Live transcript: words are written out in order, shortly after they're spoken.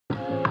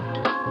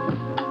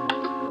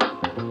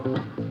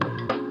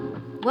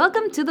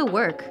Welcome to The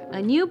Work,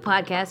 a new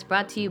podcast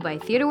brought to you by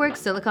TheaterWorks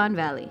Silicon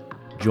Valley.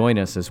 Join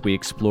us as we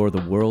explore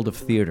the world of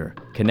theater,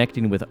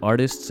 connecting with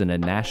artists in a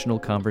national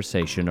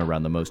conversation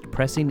around the most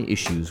pressing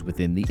issues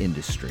within the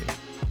industry.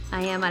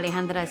 I am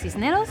Alejandra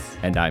Cisneros.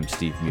 And I'm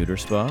Steve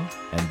Muterspaugh,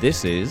 and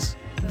this is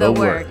The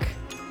Work.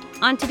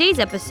 On today's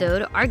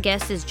episode, our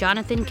guest is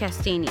Jonathan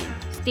Castanien,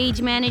 stage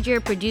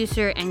manager,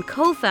 producer, and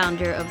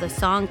co-founder of the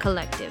Song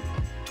Collective,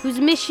 whose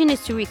mission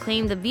is to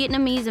reclaim the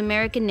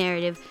Vietnamese-American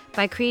narrative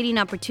by creating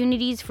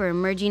opportunities for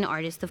emerging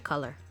artists of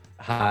color.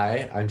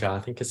 Hi, I'm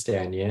Jonathan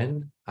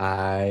Castanien.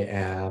 I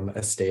am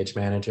a stage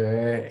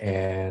manager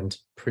and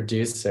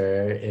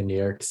producer in New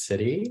York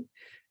City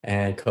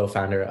and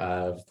co-founder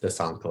of the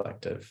Song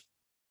Collective.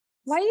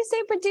 Why do you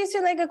say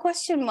producer like a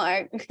question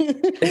mark?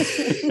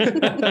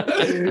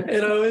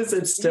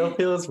 It still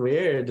feels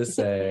weird to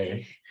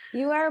say.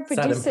 You are a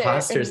producer. It's that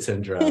imposter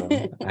syndrome.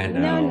 I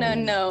know.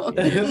 No.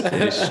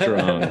 It's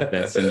strong.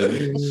 That's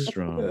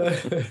strong.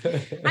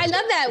 I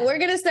love that. We're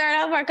going to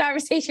start off our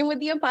conversation with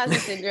the imposter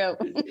syndrome.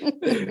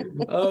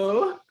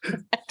 Oh,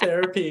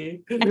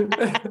 therapy.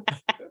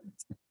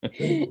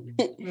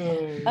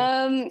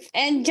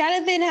 And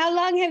Jonathan, how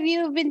long have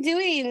you been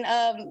doing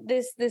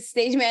this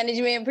stage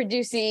management,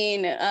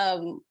 producing,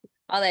 all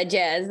that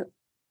jazz?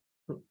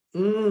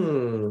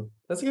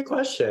 That's a good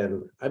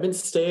question. I've been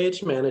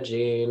stage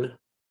managing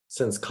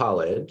since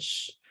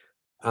college,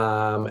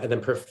 and then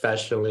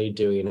professionally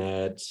doing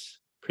it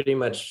pretty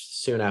much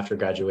soon after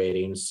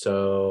graduating.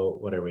 So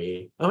what are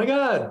we? Oh my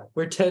God,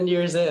 we're 10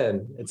 years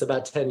in. It's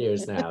about 10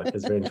 years now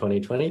because we're in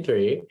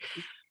 2023,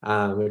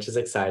 which is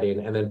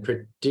exciting. And then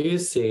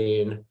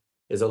producing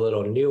is a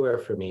little newer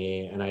for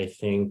me. And I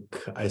think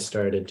I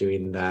started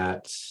doing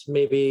that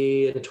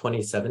maybe in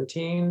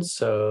 2017.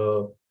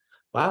 So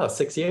wow,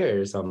 6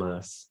 years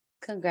almost.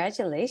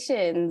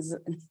 Congratulations.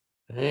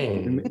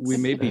 Thanks. We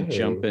may be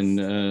jumping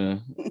a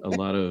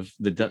lot of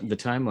the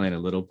timeline a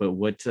little, but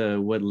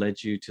what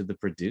led you to the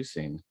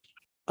producing?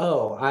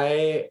 Oh,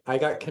 I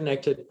got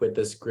connected with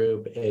this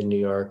group in New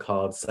York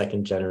called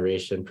Second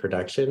Generation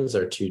Productions,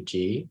 or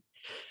 2G.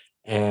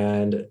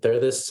 And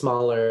they're this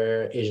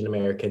smaller Asian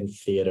American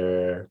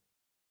theater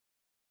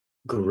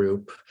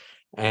group.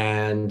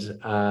 And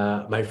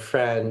my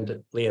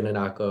friend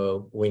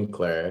Leonanako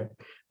Winkler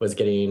was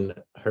getting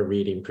her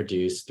reading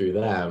produced through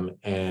them.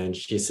 And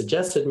she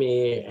suggested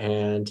me,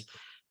 and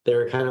they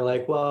were kind of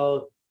like,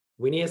 well,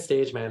 we need a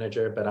stage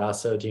manager, but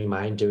also do you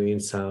mind doing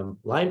some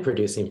line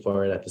producing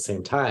for it at the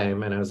same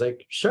time? And I was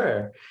like,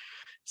 sure.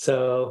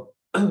 So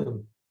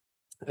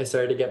I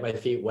started to get my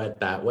feet wet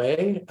that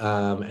way.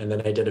 And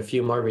then I did a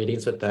few more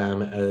readings with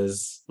them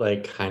as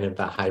like kind of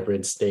the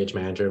hybrid stage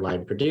manager,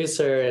 line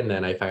producer. And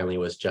then I finally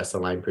was just a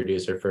line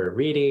producer for a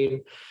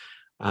reading.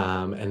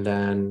 And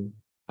then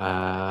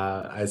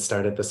I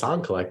started the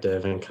Song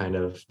Collective and kind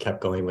of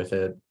kept going with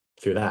it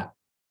through that.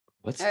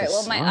 What's all right, the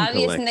well, Song my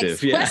obvious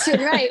Collective? next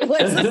question, right?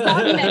 What's the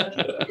song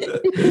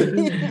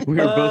next? We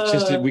were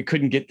both we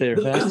couldn't get there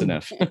fast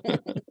enough.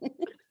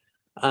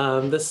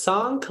 The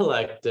Song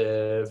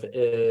Collective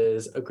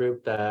is a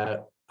group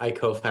that I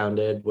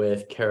co-founded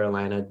with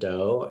Carolina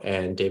Do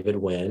and David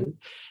Nguyen.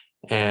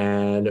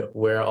 And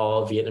we're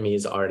all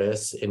Vietnamese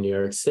artists in New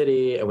York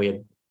City, and we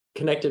had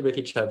connected with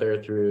each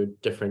other through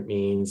different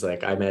means.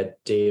 Like I met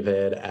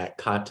David at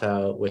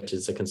Kata, which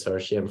is a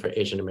consortium for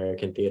Asian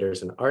American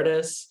theaters and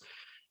artists.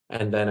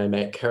 And then I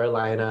met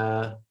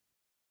Carolina.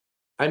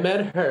 I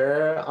met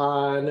her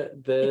on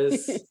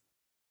this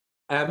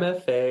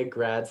MFA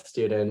grad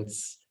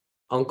student's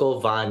Uncle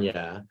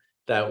Vanya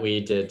that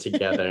we did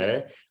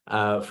together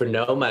for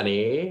no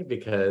money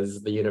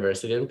because the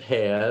university didn't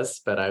pay us,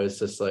 but I was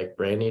just like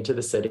brand new to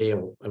the city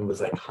and was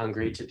like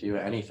hungry to do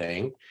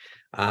anything.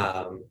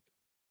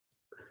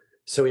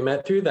 So we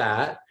met through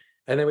that,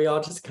 and then we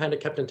all just kind of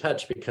kept in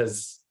touch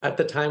because at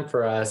the time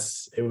for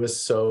us, it was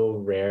so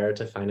rare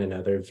to find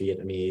another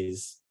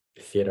Vietnamese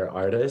theater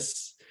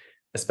artist,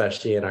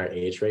 especially in our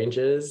age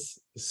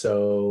ranges.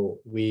 So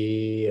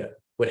we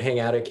would hang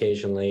out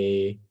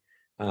occasionally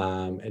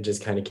and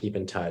just kind of keep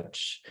in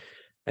touch.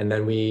 And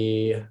then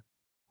we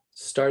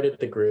started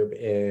the group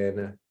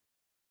in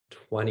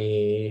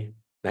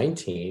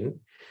 2019,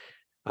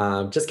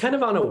 just kind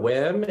of on a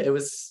whim. It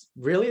was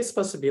really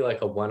supposed to be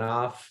like a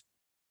one-off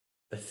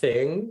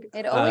thing.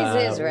 It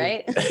always is,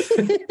 right?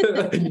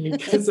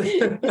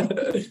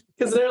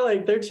 Because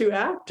they're two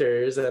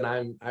actors, and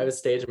I was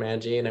stage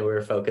managing, and we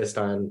were focused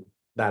on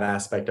that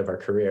aspect of our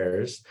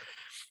careers.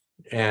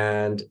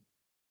 And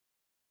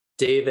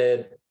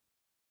David,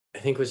 I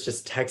think, was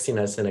just texting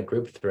us in a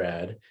group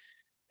thread,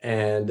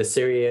 and the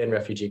Syrian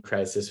refugee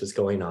crisis was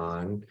going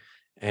on,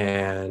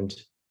 and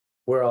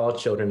we're all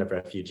children of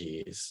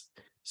refugees.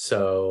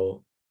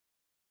 So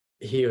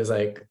he was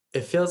like,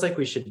 it feels like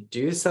we should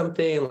do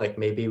something, like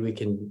maybe we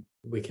can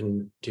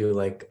do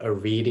like a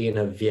reading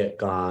of Viet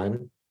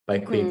Gone by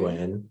Quy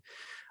Nguyen,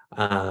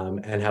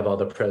 and have all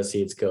the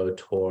proceeds go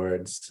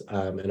towards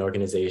an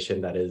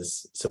organization that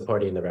is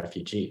supporting the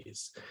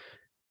refugees.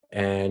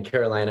 And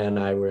Carolina and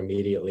I were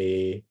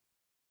immediately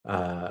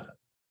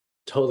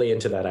totally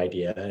into that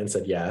idea and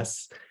said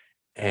yes.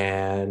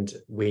 And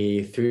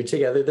we threw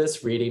together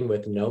this reading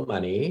with no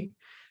money.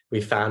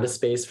 We found a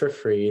space for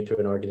free through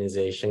an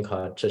organization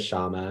called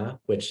Chashama,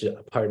 which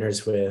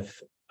partners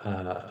with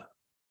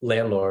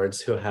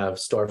landlords who have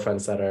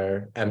storefronts that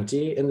are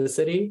empty in the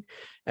city,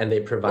 and they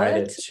provide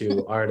What? it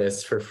to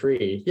artists for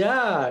free.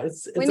 Yeah, We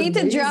it's need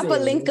to drop a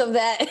link amazing. of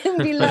that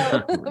below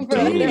for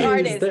other Please,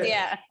 artists.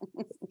 Yeah.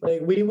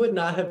 like we would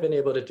not have been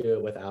able to do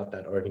it without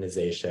that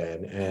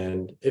organization.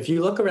 And if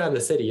you look around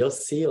the city, you'll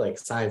see like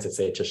signs that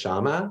say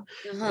Chashama,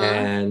 Uh-huh.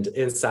 and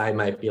inside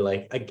might be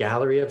like a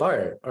gallery of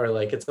art or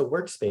like it's a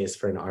workspace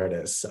for an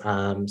artist.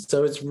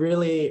 So it's a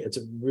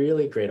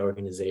really great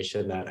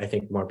organization that I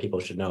think more people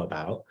should know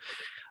about.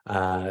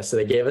 So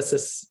they gave us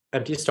this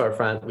empty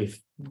storefront. We've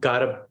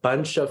got a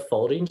bunch of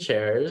folding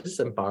chairs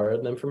and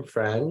borrowed them from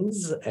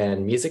friends,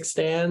 and music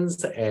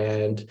stands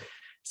and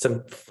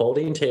some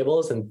folding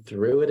tables, and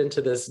threw it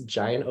into this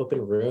giant open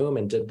room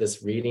and did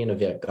this reading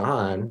of Yet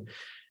Gone.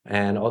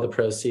 And all the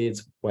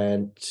proceeds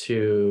went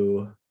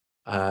to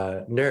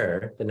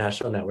NER, the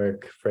National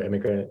Network for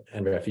Immigrant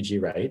and Refugee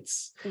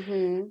Rights.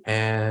 Mm-hmm.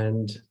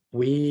 And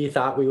we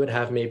thought we would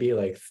have maybe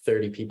like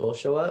 30 people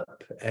show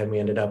up, and we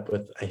ended up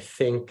with, I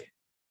think,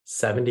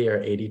 70 or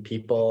 80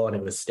 people, and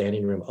it was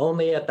standing room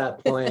only at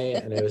that point.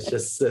 And it was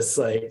just this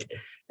like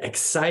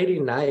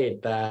exciting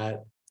night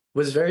that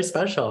was very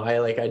special.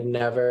 I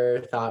never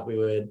thought we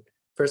would,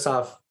 first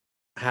off,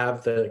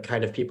 have the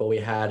kind of people we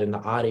had in the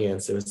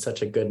audience. It was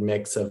such a good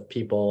mix of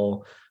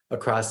people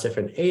across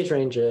different age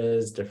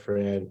ranges,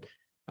 different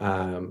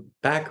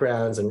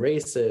backgrounds and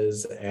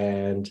races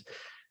and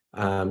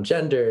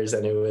genders.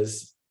 And it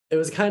was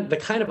kind of the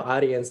kind of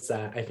audience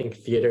that I think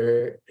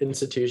theater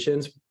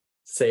institutions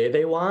say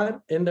they want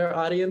in their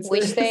audiences.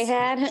 Wish they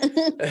had.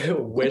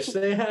 Wish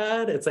they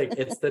had. It's like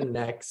it's the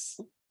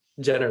next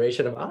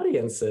generation of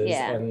audiences.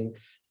 Yeah. And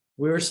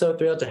we were so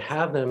thrilled to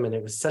have them, and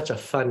it was such a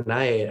fun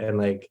night. And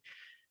like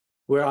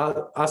we're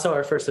also,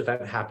 our first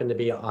event happened to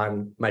be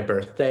on my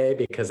birthday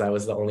because that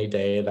was the only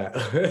day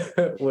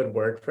that would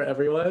work for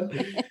everyone.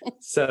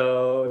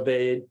 So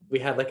we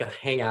had like a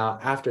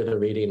hangout after the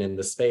reading in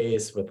the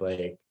space with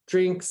like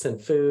drinks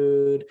and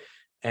food,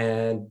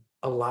 and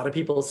a lot of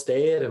people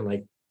stayed and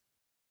like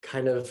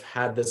kind of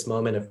had this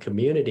moment of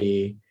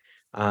community.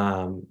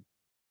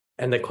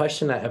 And the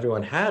question that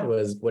everyone had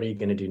was, what are you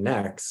going to do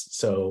next?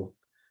 So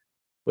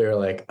we were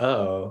like,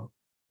 oh,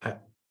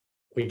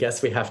 we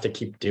guess we have to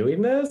keep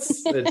doing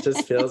this. It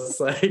just feels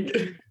like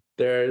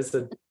there's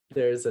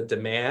a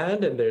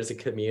demand and there's a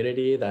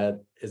community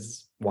that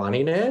is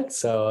wanting it.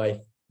 So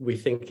we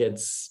think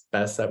it's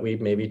best that we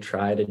maybe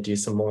try to do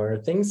some more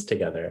things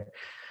together.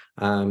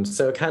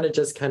 So it kind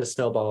of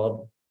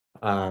snowballed.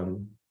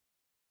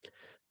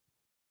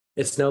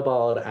 It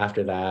snowballed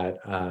after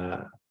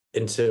that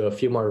into a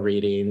few more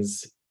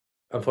readings.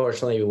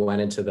 Unfortunately, we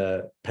went into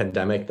the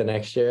pandemic the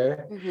next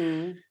year.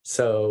 Mm-hmm.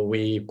 So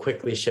we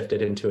quickly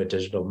shifted into a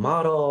digital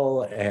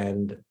model.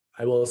 And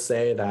I will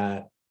say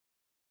that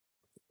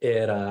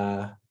it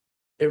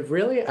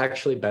really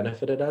actually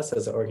benefited us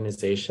as an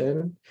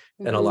organization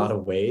in a lot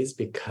of ways,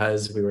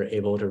 because we were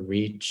able to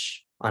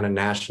reach on a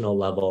national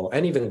level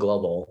and even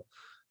global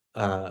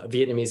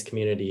Vietnamese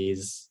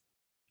communities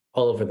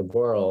all over the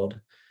world,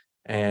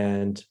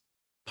 and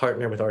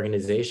partner with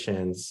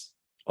organizations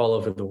all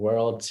over the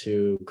world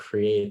to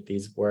create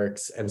these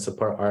works and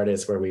support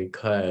artists where we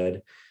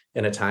could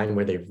in a time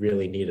where they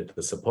really needed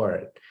the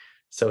support.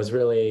 So it was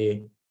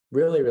really,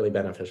 really, really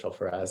beneficial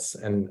for us,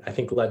 and I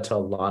think led to a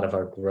lot of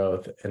our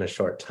growth in a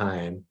short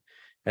time.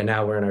 And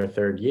now we're in our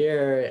third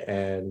year,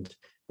 and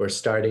we're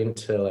starting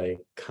to like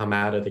come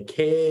out of the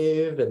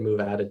cave and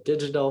move out of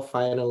digital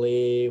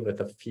finally,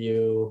 with a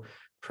few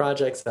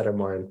projects that are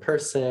more in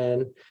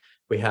person.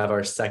 We have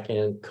our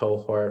second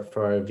cohort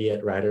for our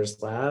Viet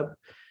Writers Lab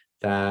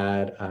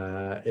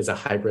that is a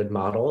hybrid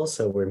model.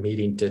 So we're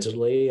meeting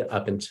digitally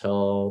up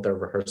until the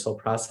rehearsal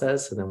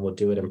process, and then we'll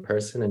do it in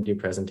person and do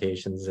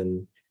presentations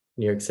in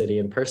New York City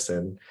in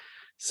person.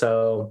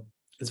 So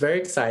it's very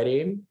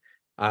exciting.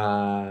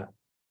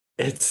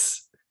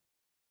 It's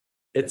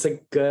a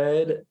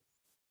good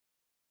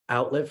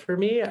outlet for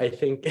me. I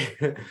think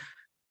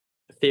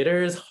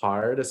theater is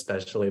hard,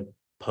 especially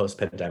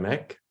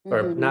post-pandemic,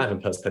 or not even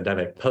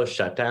post-pandemic,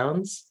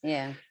 post-shutdowns.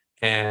 Yeah.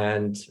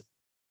 And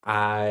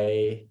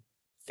I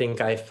think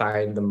I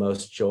find the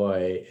most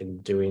joy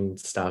in doing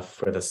stuff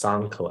for the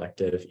Song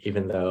Collective,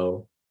 even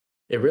though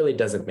it really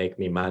doesn't make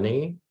me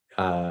money,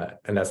 and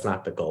that's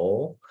not the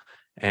goal.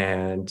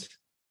 And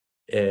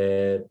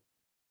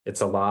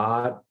it's a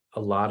lot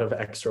of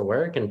extra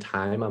work and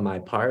time on my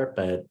part,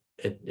 but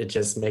it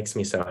just makes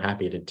me so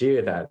happy to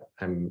do that.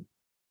 I'm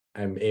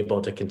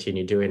able to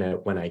continue doing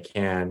it when I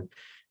can.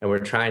 And we're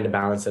trying to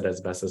balance it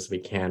as best as we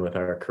can with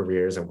our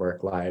careers and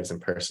work lives and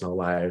personal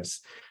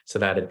lives, so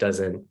that it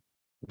doesn't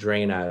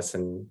drain us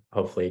and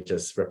hopefully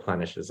just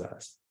replenishes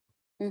us.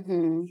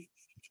 Mm-hmm.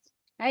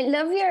 I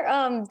love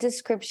your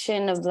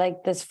description of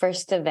like this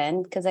first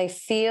event, because I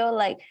feel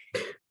like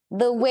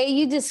the way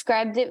you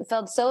described it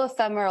felt so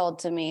ephemeral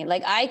to me.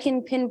 Like I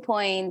can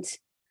pinpoint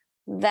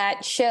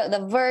that show,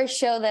 the verse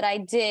show that I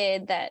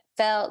did that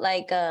felt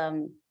like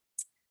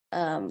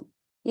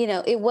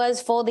it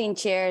was folding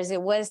chairs,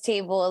 it was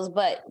tables,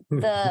 but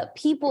the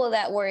people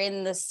that were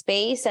in the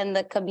space and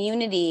the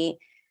community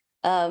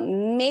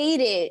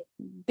made it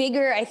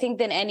bigger, I think,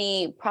 than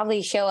any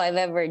probably show I've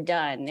ever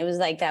done. It was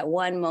like that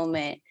one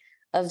moment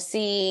of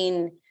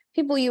seeing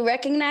people you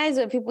recognize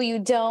or people you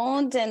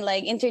don't, and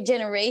like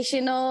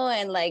intergenerational,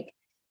 and like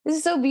this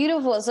is so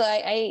beautiful. So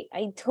I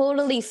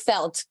totally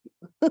felt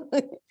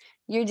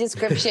your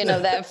description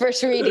of that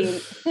first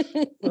reading.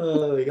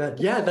 Oh my God.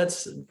 Yeah,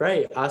 that's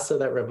right. Also,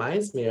 that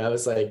reminds me, I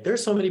was like,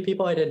 there's so many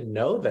people I didn't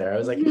know there. I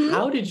was like, Mhm.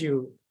 how did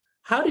you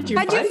How'd you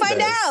find find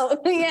this? out?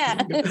 Yeah.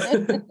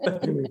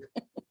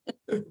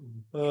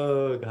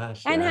 Oh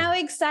gosh, And yeah. how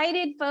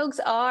excited folks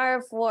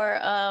are for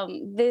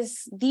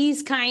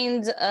these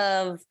kinds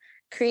of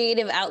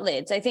creative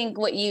outlets. I think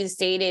what you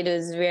stated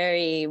was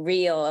very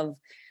real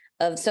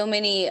of so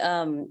many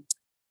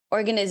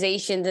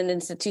organizations and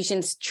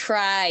institutions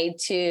try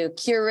to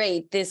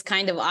curate this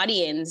kind of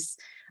audience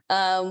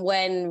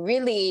when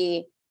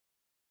really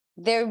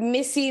they're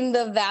missing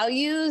the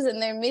values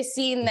and they're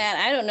missing that,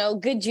 I don't know,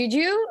 good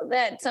juju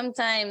that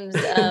sometimes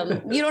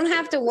you don't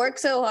have to work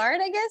so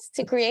hard, I guess,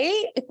 to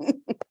create.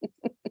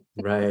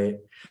 Right.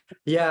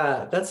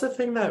 Yeah, that's the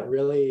thing that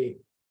really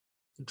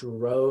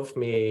drove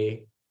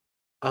me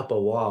up a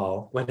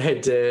wall when I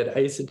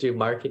used to do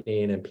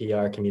marketing and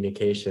PR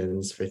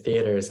communications for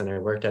theaters, and I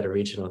worked at a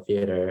regional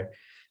theater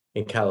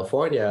in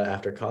California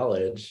after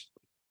college.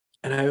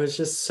 And I was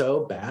just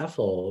so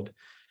baffled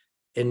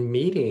in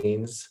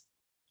meetings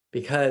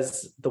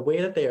because the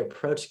way that they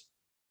approach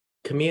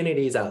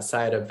communities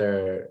outside of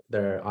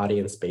their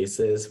audience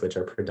spaces, which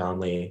are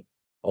predominantly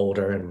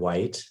older and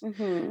white,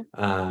 Mm-hmm.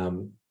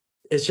 um,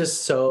 it's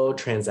just so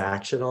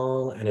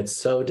transactional and it's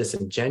so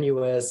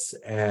disingenuous.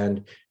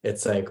 And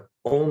it's like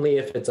only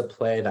if it's a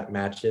play that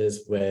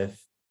matches with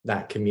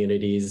that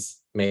community's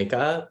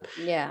makeup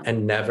Yeah.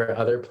 and never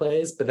other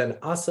plays. But then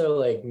also,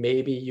 like,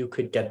 maybe you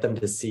could get them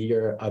to see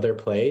your other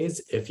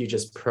plays if you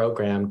just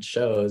programmed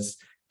shows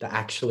that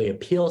actually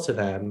appeal to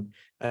them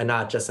and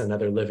not just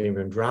another living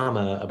room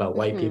drama about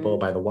white people Mm-hmm.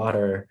 by the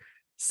water,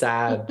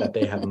 sad that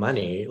they have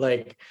money.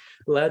 Like,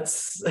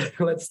 let's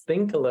let's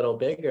think a little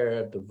bigger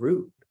at the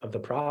root of the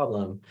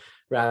problem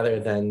rather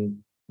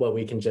than what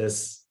we can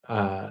just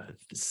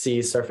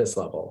see surface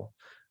level.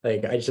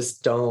 Like, I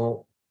just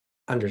don't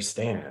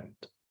understand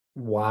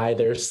why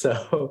they're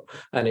so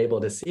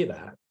unable to see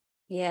that.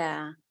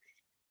 Yeah.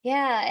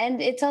 Yeah.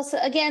 And it's also,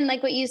 again,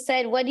 like what you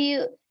said,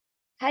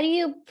 how do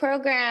you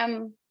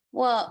program,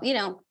 well,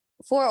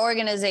 for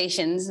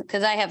organizations,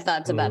 because I have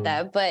thoughts about Mm.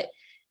 that, but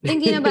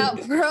thinking about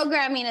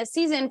programming a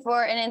season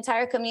for an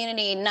entire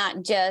community,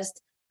 not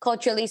just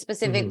culturally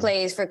specific Mhm.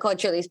 plays for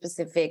culturally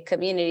specific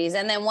communities,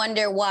 and then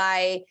wonder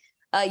why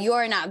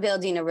you're not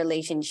building a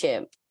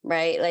relationship,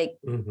 right? Like,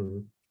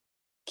 Mhm.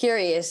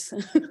 curious. Why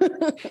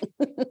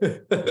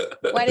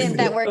didn't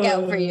that work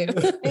out for you?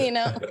 you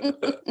know?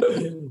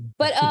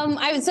 But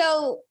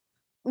so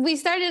we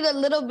started a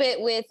little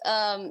bit with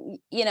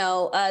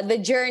the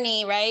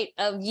journey, right,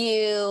 of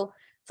you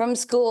from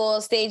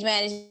school, stage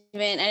management.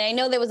 And I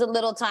know there was a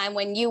little time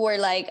when you were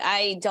like,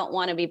 I don't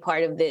want to be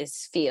part of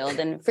this field.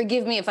 And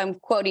forgive me if I'm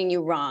quoting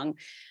you wrong.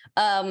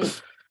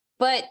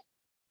 But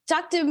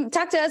talk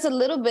to us a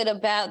little bit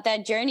about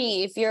that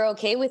journey, if you're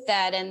okay with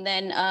that. And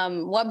then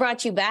what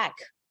brought you back?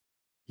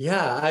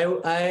 Yeah,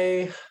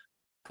 I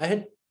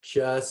had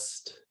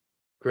just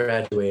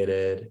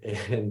graduated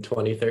in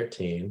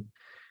 2013,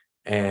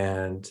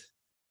 and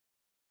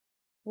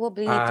We'll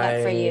bleep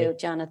that for I you,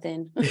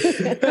 Jonathan.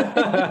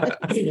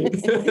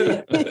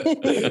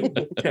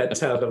 can't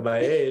tell them my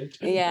age.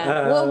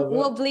 Yeah,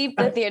 we'll bleep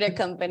the theater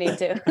company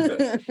too.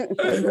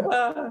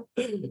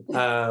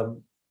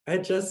 um, I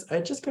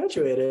just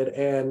graduated,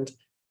 and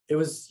it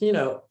was,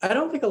 I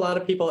don't think a lot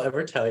of people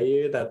ever tell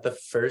you that the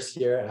first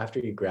year after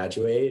you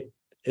graduate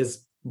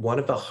is one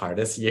of the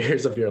hardest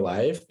years of your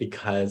life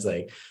because,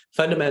 like,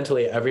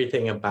 fundamentally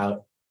everything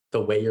about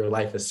the way your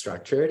life is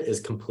structured is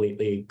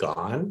completely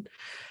gone.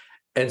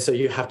 And so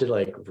you have to,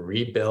 like,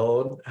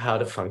 rebuild how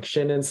to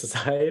function in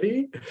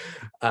society.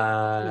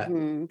 Uh,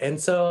 hmm and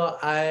so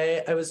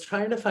I was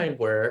trying to find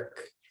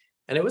work,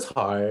 and it was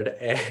hard.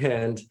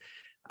 And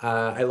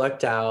I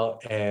lucked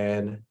out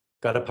and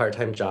got a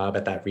part-time job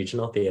at that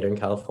regional theater in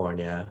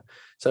California.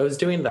 So I was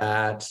doing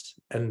that,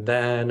 and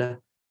then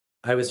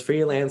I was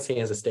freelancing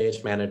as a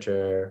stage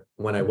manager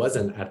when I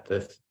wasn't at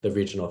the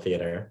regional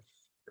theater.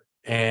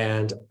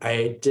 And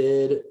I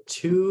did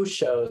two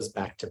shows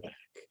back to back,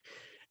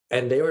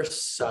 and they were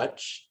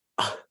such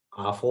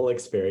awful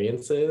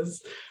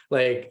experiences,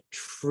 like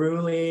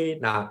truly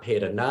not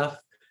paid enough,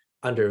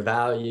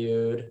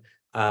 undervalued,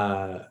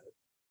 uh,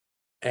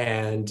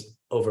 and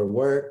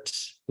overworked,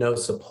 no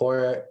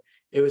support.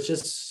 It was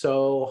just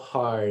so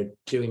hard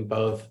doing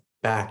both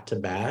back to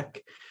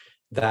back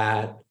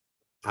that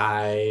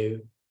I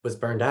was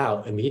burned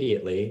out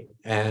immediately.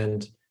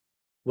 And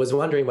was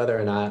wondering whether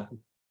or not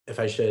if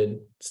I should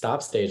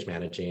stop stage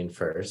managing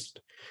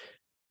first.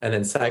 And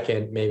then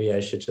second, maybe I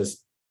should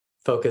just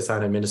focus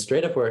on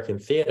administrative work in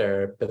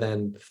theater. But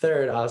then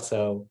third,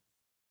 also,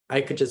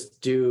 I could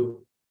just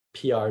do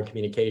PR and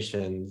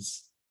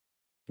communications,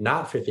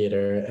 not for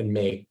theater, and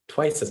make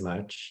twice as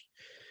much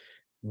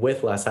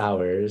with less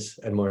hours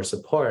and more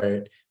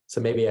support. So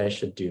maybe I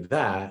should do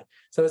that.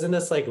 So I was in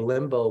this like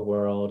limbo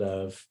world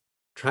of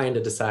trying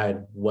to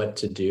decide what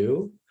to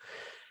do.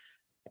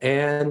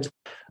 And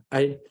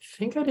I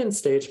think I didn't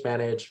stage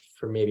manage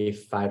for maybe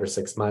 5 or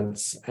 6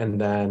 months. And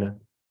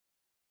then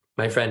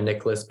my friend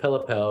Nicholas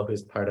Pillipil,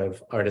 who's part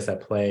of Artists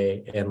at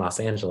Play in Los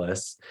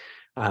Angeles,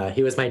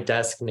 he was my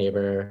desk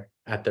neighbor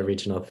at the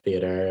regional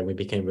theater, and we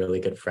became really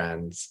good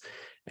friends.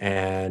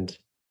 And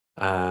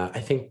I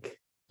think,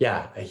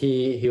 yeah,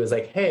 he was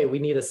like, hey, we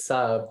need a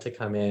sub to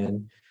come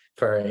in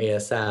for our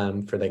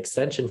ASM for the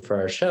extension for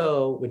our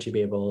show. Would you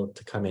be able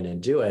to come in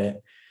and do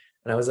it?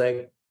 And I was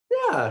like,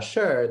 yeah,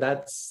 sure.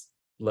 That's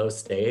low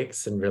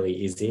stakes and really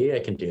easy. I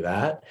can do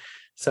that.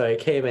 So I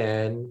came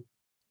in,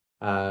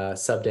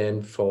 subbed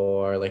in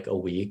for like a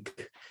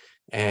week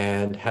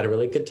and had a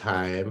really good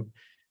time.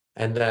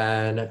 And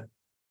then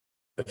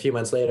a few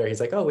months later, he's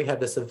like, oh, we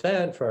have this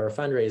event for our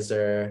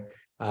fundraiser.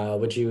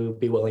 Would you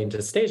be willing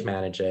to stage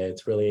manage it?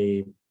 It's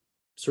really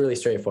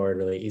straightforward,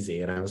 really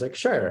easy. And I was like,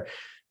 sure.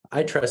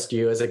 I trust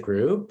you as a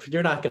group.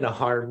 You're not going to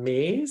harm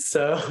me.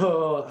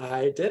 So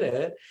I did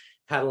it,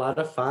 had a lot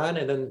of fun.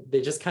 And then they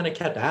just kind of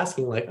kept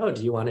asking like, oh,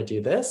 do you want to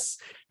do this?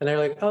 And they're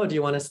like, oh, do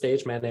you want to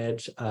stage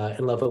manage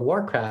In Love with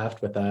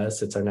Warcraft with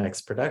us? It's our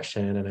next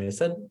production. And I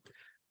said,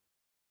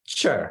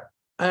 sure.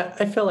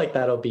 I feel like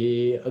that'll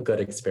be a good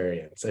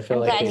experience. I feel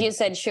I'm like glad you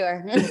said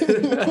sure. And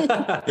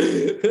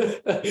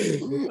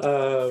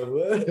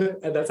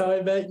that's how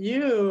I met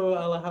you,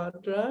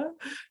 Alejandra.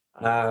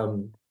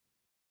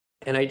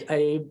 And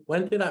I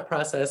went through that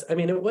process. I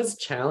mean, it was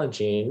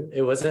challenging.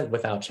 It wasn't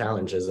without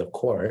challenges, of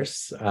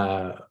course. We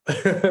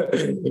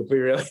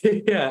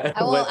really, yeah.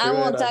 I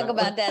won't talk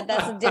about that.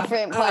 That's a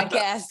different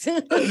podcast.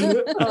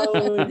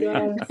 Oh my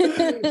God.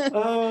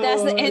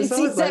 That's the it's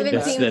always like that.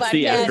 NC-17 That's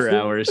the after podcast.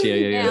 hours.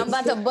 Yeah. I'm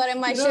about to button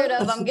my shirt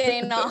up. I'm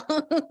getting off.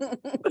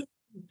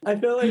 I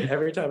feel like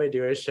every time I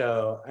do a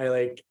show, I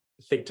like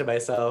think to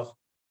myself,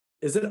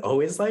 is it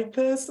always like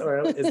this,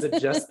 or is it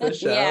just the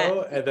show?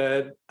 Yeah. And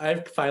then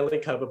I've finally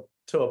come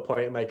to a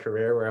point in my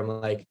career where I'm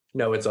like,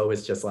 no, it's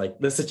always just like,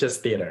 this is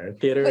just theater.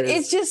 Theater But is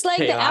it's just like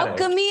chaotic.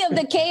 the alchemy of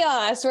the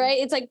chaos, right?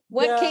 It's like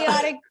what Yeah.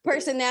 chaotic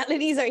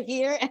personalities are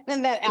here, and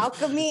then that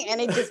alchemy, and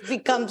it just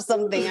becomes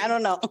something. I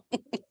don't know.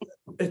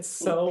 It's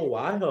so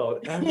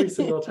wild every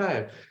single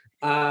time.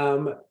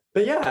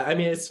 But yeah, I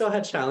mean, it still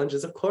had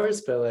challenges, of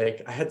course, but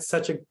like I had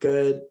such a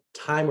good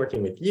time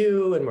working with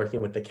you and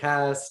working with the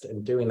cast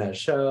and doing that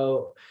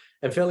show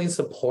and feeling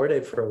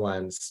supported for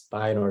once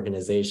by an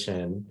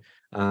organization.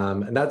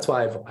 And that's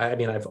why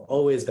I've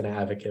always been an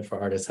advocate for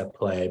Artists at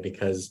Play,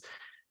 because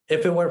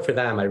if it weren't for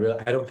them, I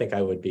don't think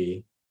I would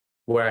be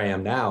where I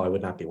am now. I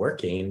would not be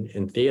working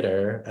in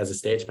theater as a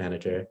stage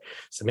manager.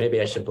 So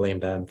maybe I should blame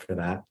them for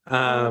that.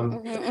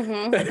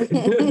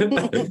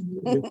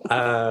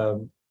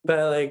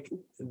 But like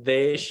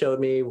they showed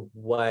me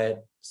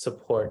what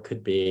support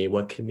could be,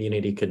 what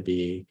community could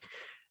be,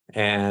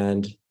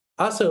 and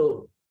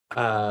also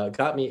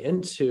got me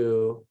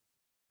into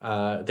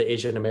the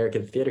Asian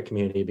American theater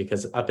community,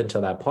 because up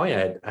until that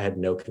point, I had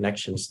no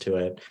connections to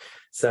it.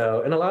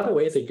 So in a lot of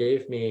ways, it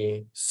gave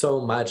me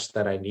so much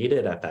that I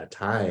needed at that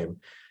time.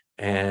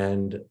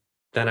 And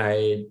then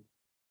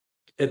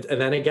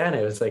and then again,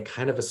 it was like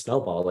kind of a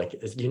snowball. Like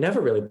you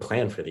never really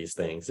plan for these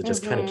things. It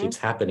just kind of keeps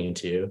happening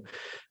to you.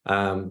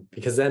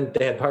 Because then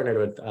they had partnered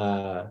with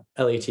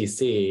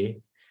LATC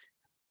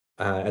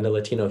and the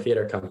Latino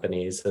theater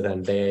company. So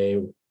then they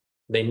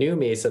knew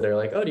me. So they're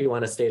like, oh, do you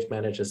want to stage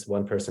manage this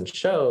one person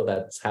show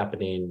that's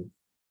happening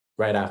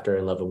right after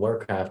In Love and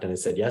Warcraft? And I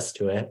said yes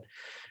to it.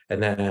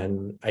 And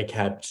then I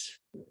kept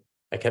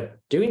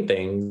doing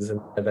things. And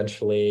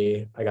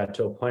eventually I got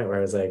to a point where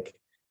I was like,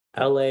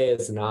 LA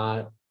is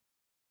not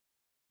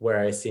where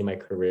I see my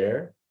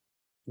career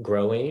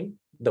growing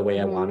the way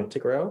I want it to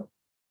grow.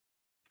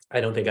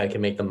 I don't think I can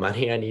make the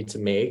money I need to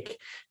make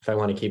if I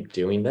want to keep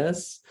doing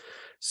this.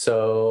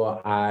 So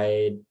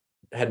I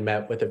had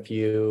met with a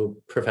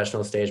few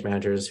professional stage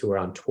managers who were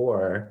on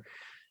tour,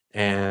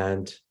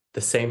 and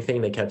the same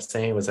thing they kept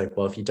saying was like,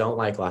 well, if you don't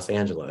like Los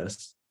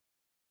Angeles,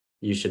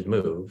 you should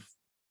move.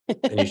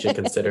 And you should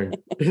consider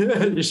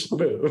you should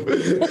move.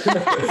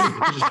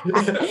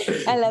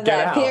 I love Get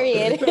that. out.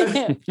 Period.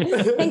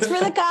 Thanks for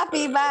the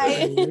coffee.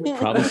 Bye.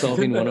 Problem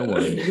solving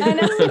 101. I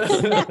know.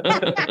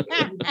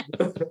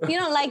 If you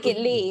don't like it,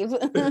 leave.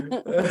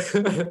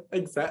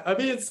 Exactly. I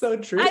mean, it's so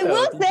true. I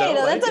will If you say don't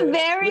though, like that's a it,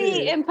 very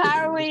leave.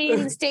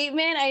 empowering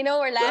statement. I know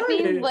we're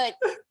laughing, Right.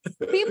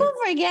 but people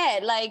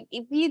forget, like,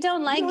 if you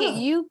don't like it,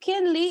 you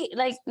can leave,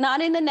 like,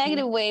 not in a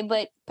negative way,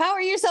 but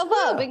power yourself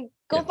up and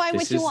go find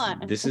what you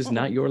want. This is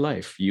not your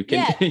life. You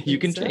can you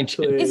can change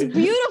it. Exactly. It's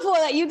beautiful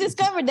that you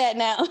discovered that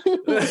now.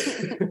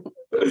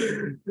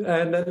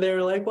 And then they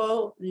were like,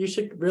 well, you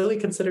should really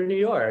consider New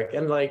York.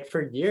 And like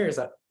for years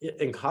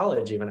in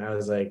college, even I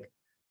was like,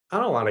 I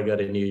don't want to go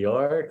to New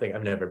York. Like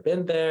I've never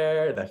been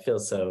there. That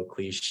feels so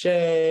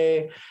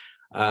cliche.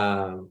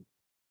 Um,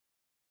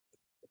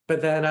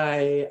 but then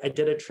I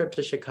did a trip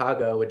to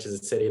Chicago, which is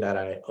a city that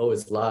I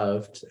always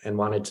loved and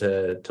wanted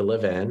to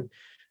live in.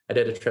 I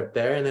did a trip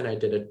there, and then I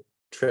did a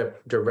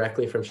trip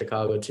directly from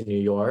Chicago to New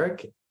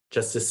York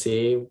just to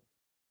see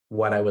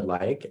what I would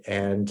like.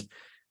 And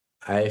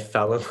I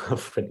fell in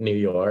love with New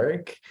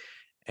York.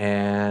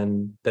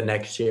 And the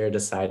next year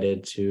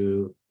decided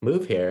to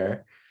move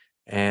here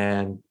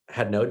and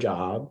had no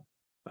job.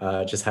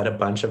 Just had a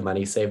bunch of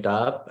money saved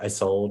up. I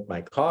sold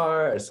my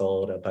car, I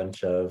sold a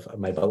bunch of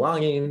my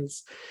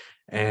belongings,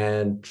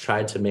 and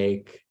tried to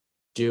make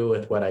do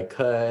with what I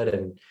could.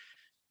 And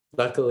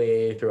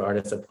luckily, through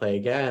Artists at Play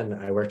Again,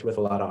 I worked with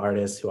a lot of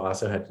artists who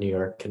also had New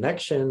York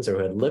connections or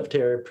who had lived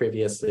here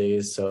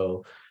previously.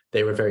 So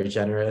they were very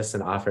generous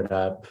and offered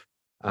up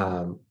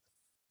um,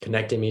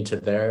 connecting me to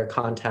their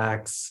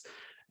contacts.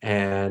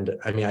 And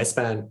I mean, I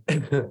spent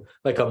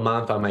like a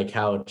month on my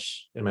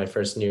couch in my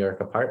first New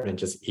York apartment,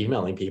 just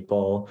emailing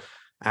people,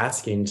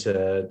 asking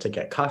to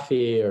get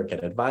coffee or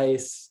get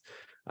advice,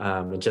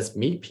 and just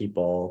meet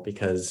people,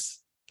 because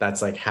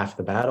that's like half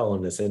the battle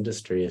in this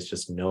industry, is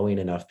just knowing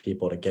enough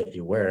people to get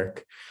you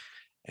work.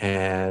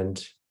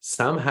 And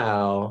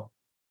somehow,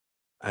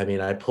 I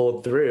mean, I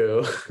pulled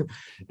through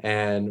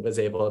and was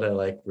able to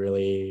like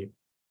really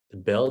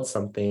build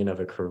something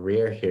of a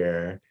career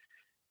here,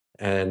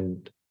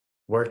 and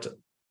worked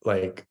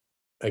like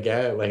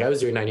again, like I was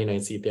doing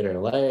 99C theater in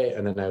LA,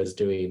 and then I was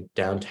doing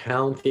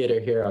downtown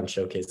theater here on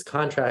showcase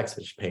contracts,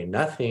 which pay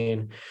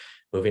nothing,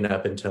 moving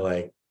up into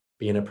like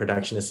being a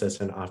production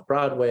assistant off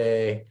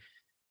Broadway.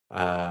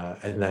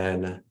 And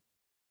then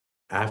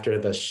after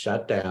the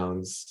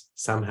shutdowns,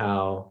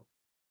 somehow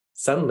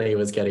suddenly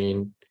was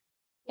getting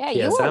Yeah,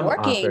 you were PSM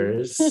working.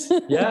 offers.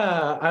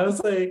 Yeah, I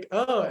was like,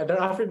 oh, and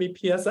they're offering me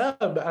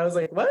PSM. I was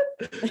like, what?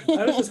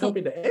 I was just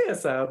hoping to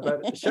ASM,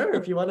 but sure,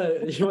 if you want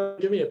to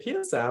give me a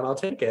PSM, I'll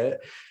take it.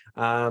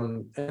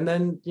 And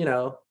then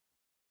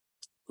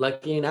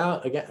lucking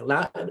out again.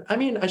 Not, I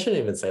mean, I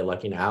shouldn't even say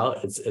lucking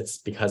out. It's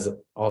because of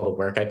all the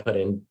work I put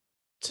into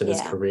this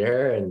Yeah.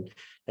 career,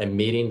 and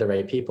meeting the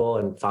right people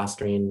and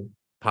fostering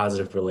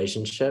positive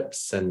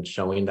relationships and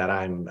showing that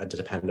I'm a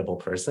dependable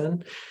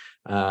person.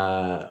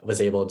 Was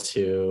able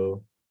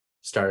to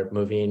start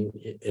moving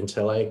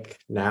into like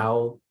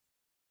now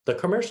the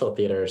commercial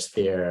theater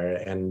sphere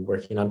and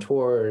working on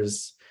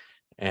tours,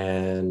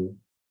 and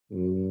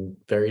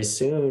very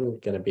soon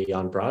going to be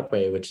on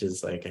Broadway, which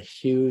is like a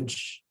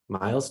huge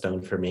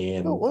milestone for me, Ooh,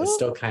 and I ooh.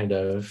 still kind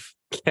of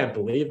can't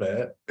believe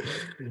it.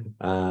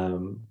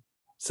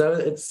 So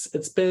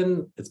it's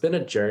been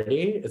a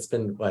journey. It's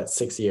been what,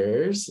 6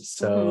 years.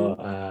 So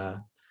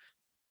Mhm.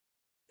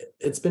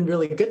 it's been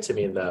really good to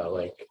me though.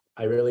 Like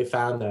I really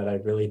found that I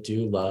really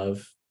do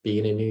love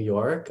being in New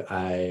York.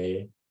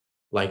 I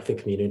like the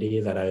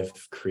community that I've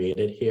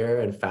created here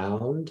and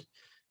found.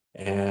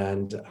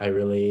 And I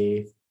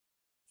really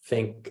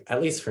think,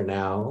 at least for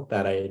now,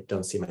 that I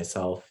don't see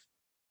myself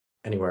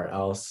anywhere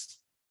else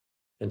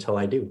until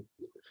I do.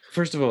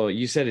 First of all,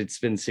 you said it's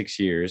been 6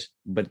 years,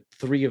 but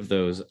 3 of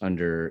those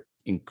under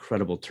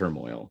incredible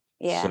turmoil.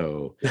 Yeah.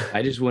 So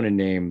I just want to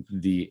name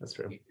That's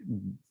true.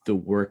 the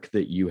work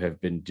that you have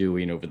been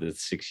doing over the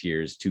 6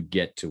 years to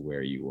get to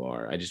where you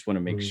are. I just want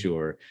to make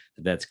sure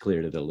that that's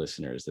clear to the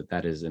listeners, that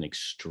that is an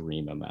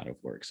extreme amount of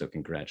work. So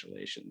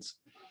congratulations.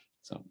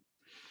 So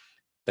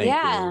Thank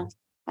Yeah. you.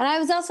 And I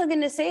was also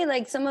going to say,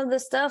 like, some of the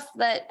stuff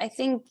that I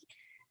think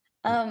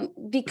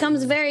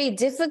becomes very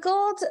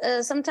difficult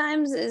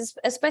sometimes, is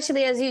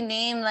especially as you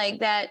name like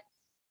that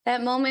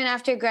moment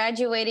after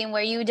graduating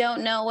where you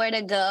don't know where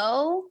to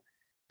go,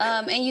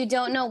 and you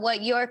don't know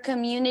what your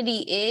community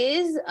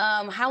is.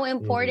 How Mhm.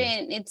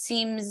 important it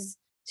seems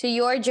to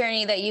your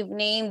journey that you've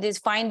named is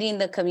finding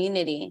the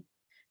community,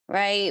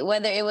 right?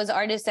 Whether it was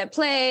Artists at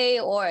Play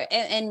or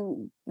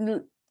and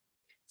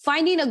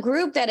finding a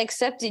group that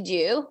accepted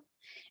you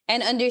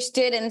and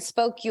understood and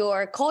spoke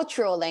your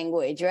cultural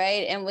language,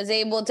 right? And was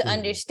able to Mhm.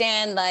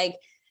 understand, like,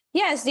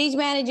 yeah, stage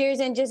managers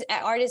and just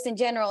artists in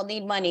general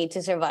need money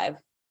to survive.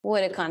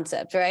 What a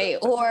concept, right?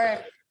 Or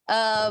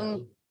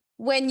um,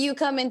 when you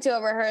come into a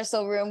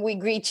rehearsal room, we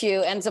greet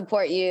you and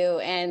support you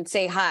and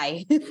say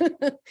hi.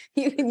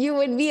 You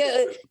would be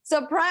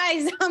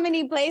surprised how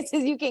many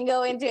places you can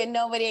go into and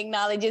nobody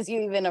acknowledges you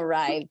even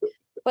arrived.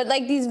 But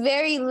like these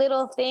very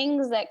little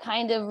things that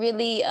kind of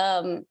really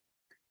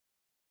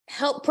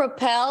help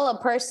propel a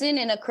person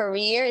in a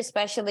career,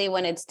 especially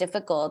when it's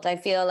difficult. I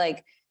feel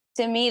like,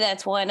 to me,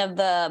 that's one of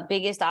the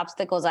biggest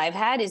obstacles I've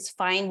had, is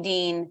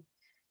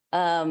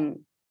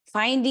um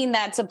finding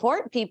that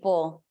support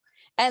people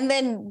and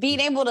then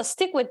being able to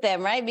stick with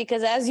them, right?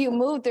 Because as you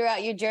move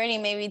throughout your journey,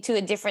 maybe to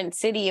a different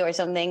city or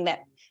something,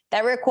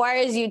 that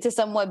requires you to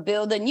somewhat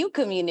build a new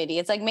community.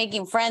 It's like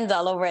making friends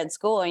all over at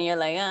school and you're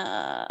like,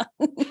 yeah,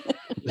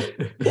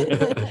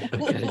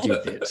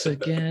 gotta do this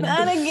again.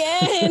 Not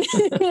again.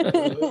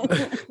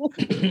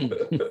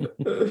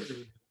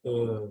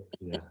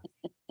 Yeah.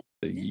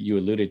 You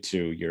alluded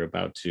to you're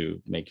about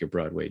to make your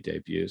Broadway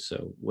debut.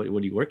 So what are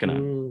you working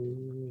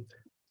on?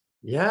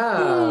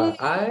 Yeah,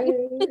 I'm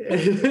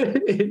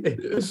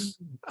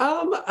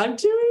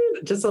doing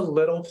just a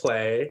little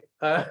play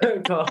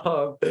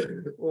called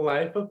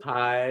Life of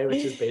Pi,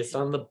 which is based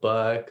on the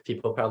book.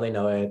 People probably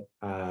know it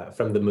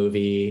from the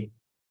movie.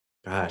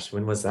 Gosh,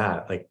 when was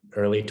that? Like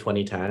early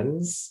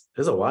 2010s? It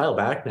was a while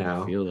back I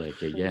now. feel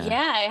like it, yeah.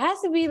 Yeah, it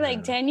has to be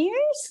like 10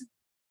 years.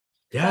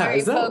 Yeah, Sorry,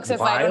 is that folks, if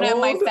I don't have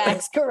my wild?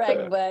 facts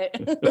correct, but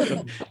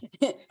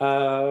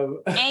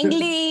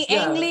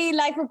Angly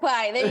Life of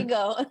Pi. There you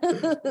go.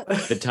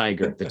 The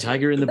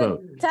tiger in the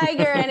boat.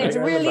 Tiger, and it's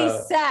Tiger in the really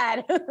boat.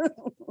 sad.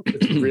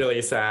 It's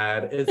really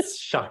sad. It's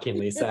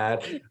shockingly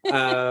sad.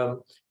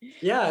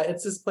 Yeah,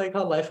 it's this play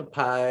called Life of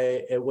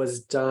Pi. It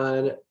was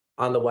done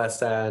on the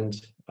West End.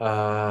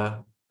 I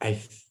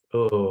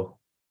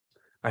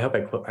hope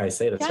I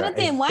say this right.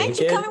 Jonathan, why aren't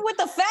you coming with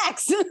the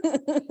facts?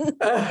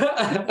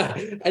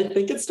 I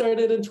think it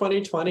started in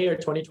 2020 or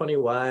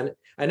 2021.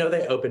 I know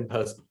they opened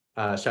post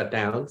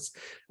shutdowns.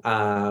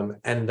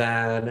 And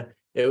then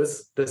it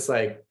was this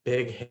like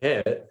big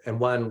hit and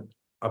won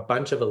a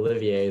bunch of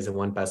Oliviers and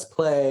won Best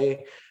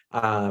Play.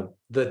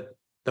 The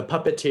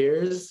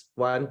Puppeteers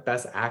won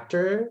Best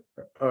Actor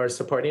or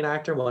Supporting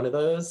Actor, one of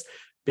those,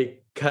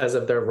 because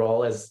of their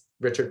role as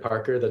Richard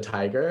Parker, the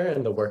tiger,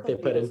 and the work they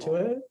put into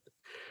it.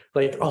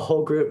 Like a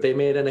whole group, they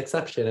made an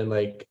exception and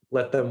like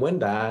let them win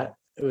that.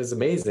 It was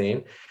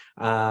amazing.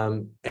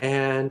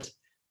 It's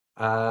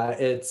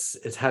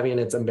having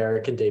its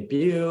American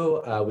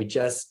debut. We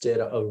just did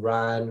a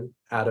run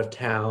out of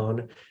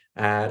town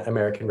at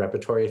American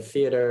Repertory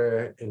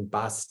Theater in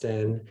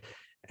Boston.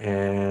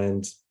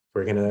 And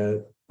we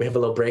have a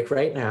little break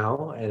right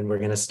now, and we're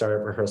gonna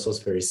start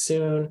rehearsals very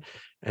soon.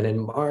 And in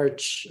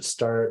March,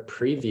 start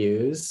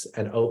previews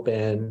and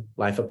open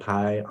Life of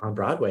Pi on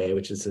Broadway,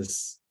 which is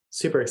this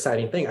super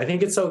exciting thing. I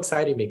think it's so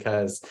exciting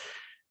because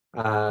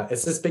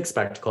it's this big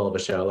spectacle of a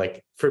show.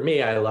 Like for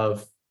me, I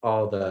love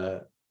all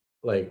the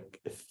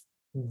like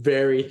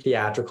very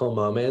theatrical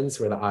moments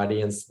where the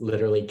audience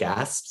literally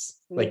gasps.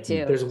 Like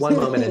there's one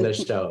moment in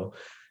this show,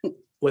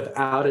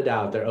 without a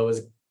doubt, they're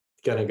always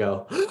gonna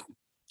go,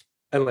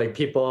 and like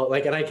people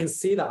like, and I can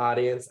see the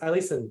audience, at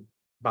least in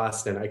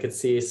Boston, I could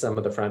see some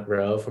of the front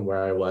row from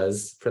where I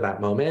was for that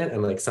moment.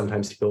 And like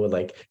sometimes people would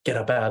like get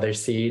up out of their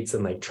seats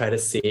and like try to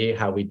see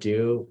how we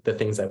do the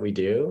things that we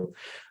do.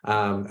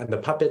 And the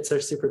puppets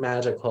are super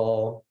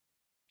magical.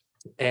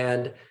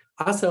 And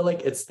also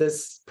like it's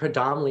this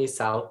predominantly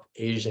South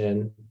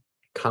Asian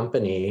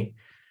company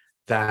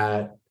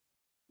that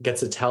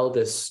gets to tell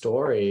this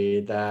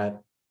story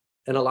that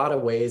in a lot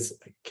of ways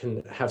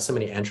can have so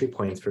many entry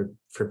points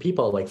for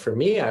people. Like for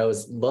me, I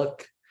always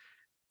look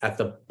at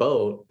the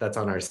boat that's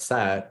on our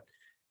set,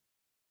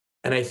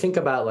 and I think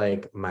about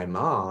like my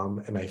mom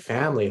and my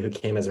family who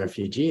came as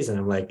refugees, and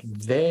I'm like,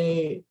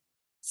 they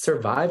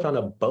survived on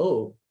a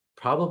boat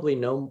probably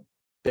no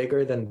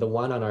bigger than the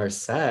one on our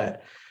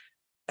set.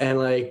 And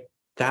like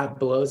that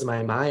blows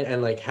my mind.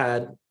 And like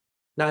had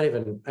not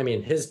even, I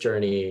mean, his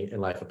journey in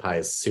Life of Pi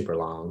is super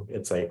long.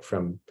 It's like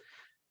from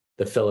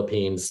the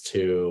Philippines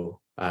to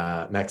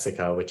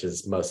Mexico, which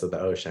is most of the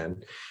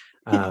ocean.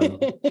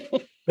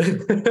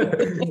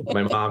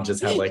 My mom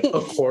just had like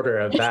a quarter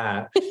of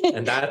that,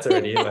 and that's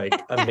already like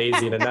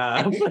amazing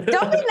enough.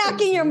 Don't be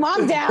knocking your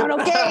mom down,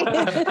 okay?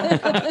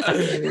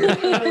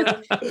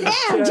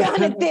 Damn,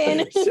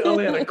 Jonathan. She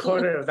only had a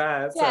quarter of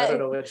that, so I don't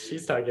know what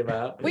she's talking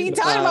about. What are you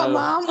talking about,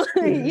 Mom?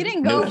 You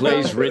didn't go. No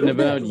plays written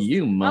about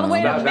you, Mom. All the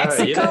way to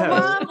Mexico,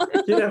 Mom.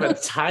 You didn't have a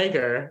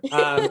tiger.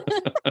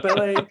 But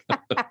like,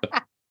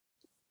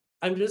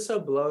 I'm just so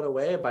blown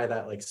away by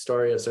that like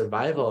story of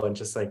survival and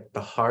just like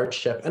the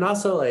hardship and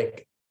also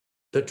like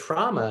the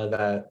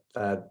trauma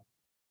that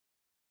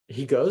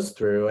he goes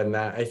through, and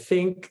that I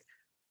think,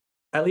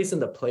 at least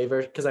in the play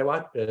version, because I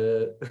watched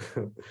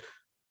I'm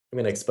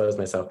gonna expose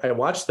myself. I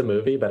watched the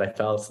movie, but I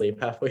fell asleep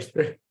halfway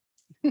through.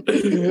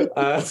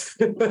 I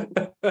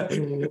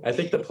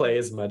think the play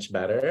is much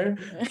better.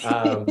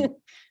 And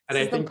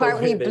I think the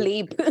part we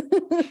bleep.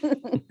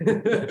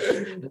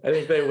 I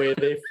think the way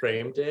they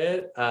framed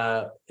it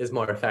is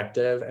more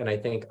effective, and I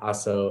think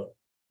also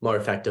more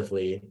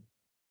effectively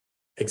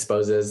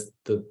exposes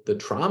the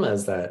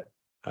traumas that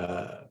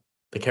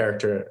the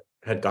character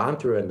had gone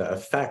through and the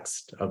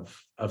effects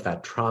of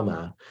that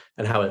trauma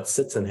and how it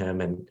sits in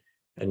him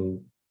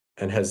and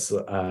has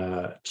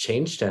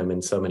changed him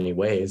in so many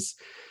ways.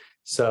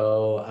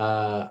 So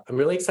I'm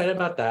really excited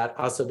about that.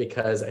 Also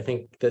because I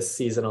think this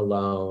season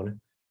alone,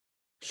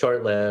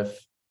 short-lived,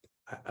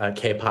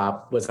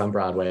 K-pop was on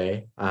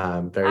Broadway.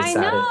 Very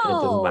sad it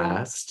didn't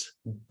last.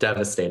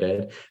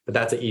 Devastated. But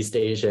that's an East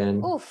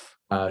Asian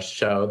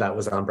show that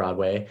was on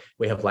Broadway.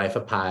 We have Life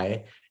of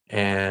Pi,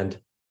 and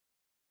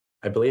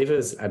I believe it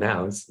was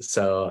announced.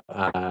 So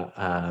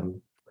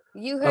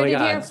You Oh heard my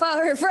it here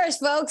God. first,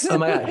 folks. Oh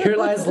my God. Here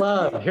Lies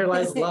Love. Here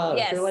Lies Love.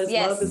 Yes, Here Lies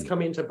yes. Love is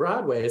coming to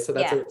Broadway. So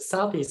that's Yeah. a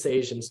Southeast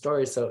Asian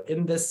story. So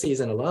in this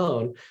season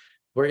alone,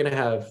 we're going to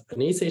have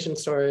an East Asian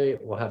story,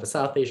 we'll have a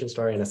South Asian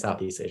story, and a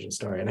Southeast Asian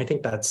story. And I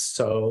think that's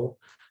so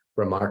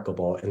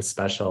remarkable and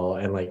special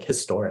and like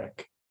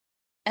historic.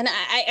 And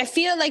I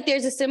feel like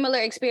there's a similar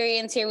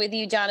experience here with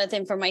you,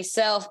 Jonathan, for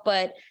myself,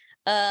 but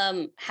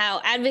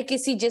how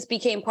advocacy just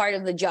became part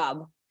of the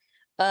job.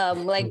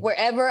 Like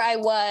wherever I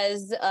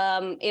was,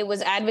 it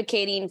was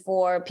advocating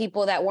for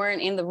people that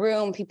weren't in the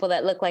room, people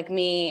that look like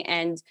me.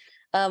 And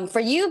for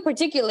you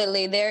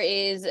particularly, there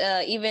is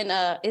even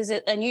is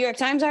it a New York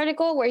Times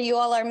article where you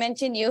all are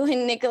mentioned, you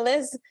and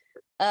Nicholas?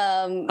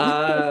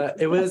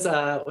 It was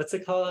what's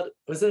it called?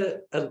 Was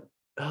it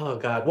oh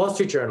God, Wall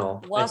Street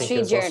Journal. Wall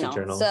Street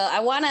Journal. So I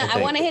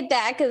wanna hit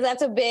that because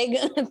that's a big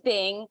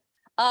thing.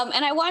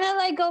 And I want to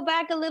like go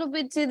back a little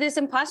bit to this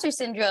imposter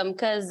syndrome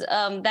because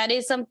that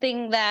is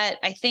something that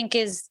I think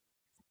is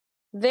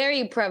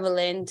very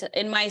prevalent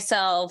in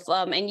myself.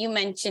 And you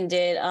mentioned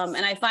it. And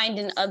I find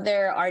in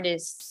other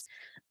artists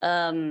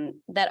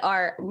that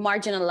are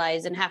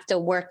marginalized and have to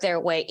work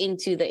their way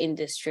into the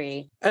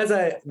industry. As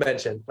I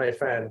mentioned, my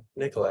friend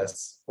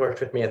Nicholas worked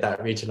with me at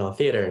that regional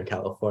theater in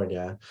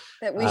California.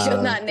 That we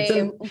should not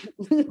name.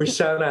 We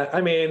shall not.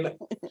 I mean,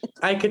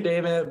 I could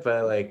name it,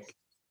 but like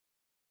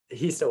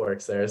he still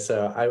works there,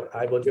 so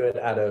I will do it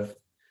out of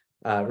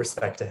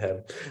respect to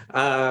him.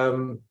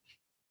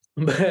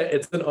 But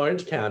it's in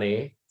Orange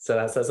County, so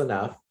that says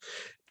enough.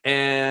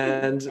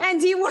 And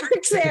he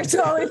works there,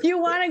 so if you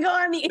want to go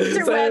on the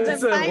interwebs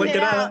and find it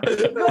out,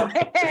 go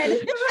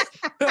ahead.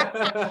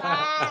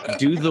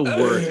 Do the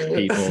work,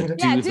 people.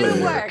 Do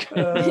the work.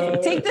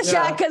 Take the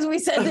shot because we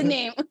said the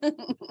name.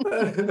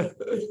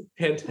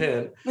 Hint,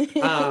 hint.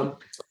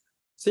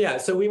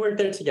 So we worked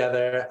there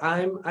together.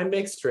 I'm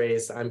mixed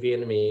race. I'm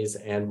Vietnamese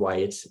and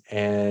white,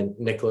 and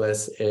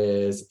Nicholas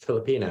is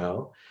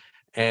Filipino.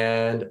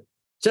 And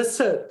just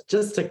to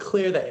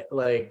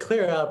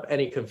clear up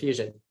any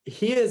confusion,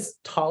 he is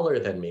taller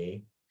than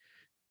me.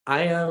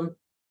 I am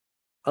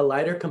a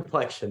lighter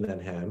complexion than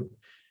him.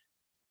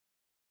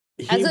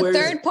 As a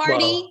third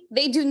party,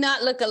 they do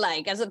not look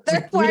alike. As a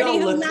third party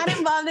who's not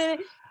involved in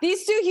it,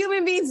 these two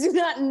human beings do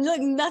not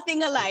look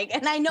nothing alike.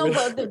 And I know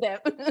both of them.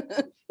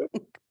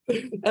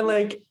 And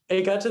like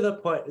it got to the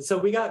point, so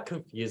we got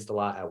confused a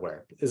lot at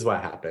work is what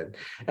happened.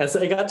 And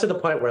so it got to the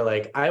point where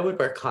like I would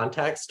wear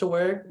contacts to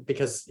work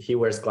because he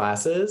wears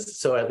glasses,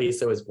 so at least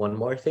there was one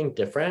more thing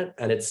different,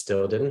 and it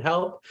still didn't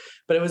help.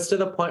 But it was to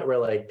the point where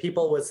like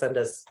people would send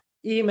us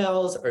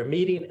emails or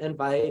meeting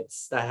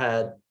invites that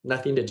had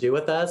nothing to do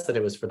with us, that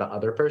it was for the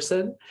other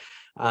person.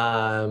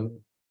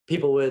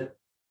 People would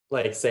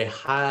like say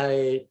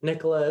hi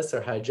Nicholas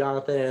or hi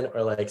Jonathan,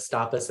 or like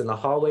stop us in the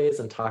hallways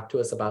and talk to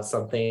us about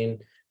something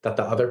that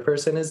the other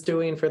person is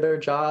doing for their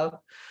job.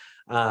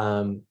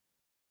 So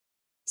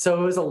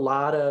it was a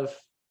lot of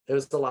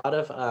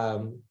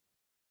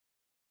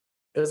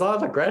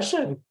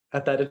aggression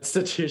at that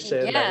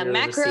institution. Yeah,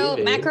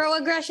 macro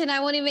aggression. I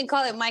won't even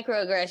call it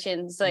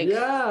microaggressions. Like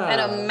at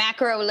a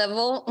macro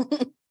level.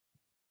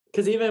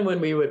 Because even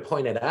when we would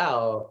point it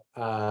out,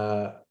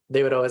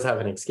 they would always have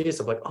an excuse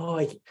of like,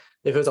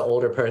 if it was an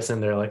older person,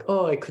 they're like,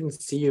 I couldn't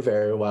see you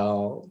very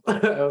well.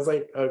 I was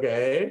like,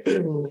 okay.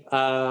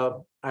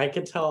 I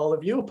can tell all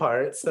of you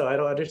apart, so I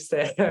don't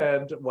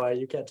understand why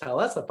you can't tell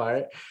us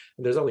apart.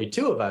 And there's only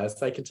two of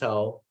us. I can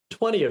tell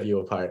 20 of you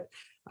apart.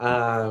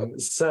 It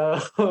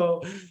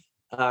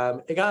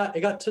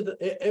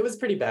was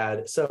pretty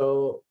bad.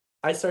 So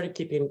I started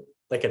keeping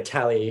like a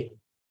tally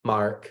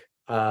mark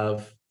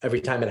of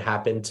every time it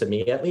happened to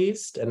me, at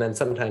least. And then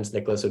sometimes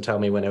Nicholas would tell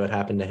me when it would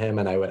happen to him,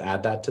 and I would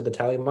add that to the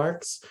tally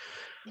marks.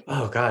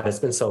 Oh God, it's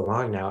been so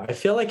long now. I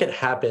feel like it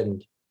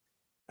happened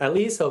at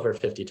least over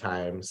 50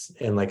 times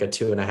in like a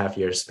 2.5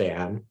 year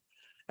span.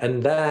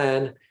 And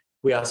then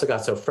we also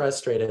got so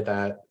frustrated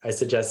that I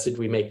suggested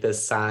we make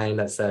this sign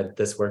that said,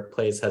 this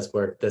workplace has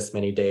worked this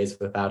many days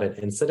without an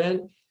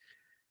incident.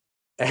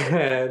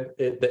 And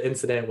the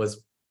incident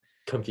was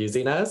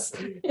confusing us.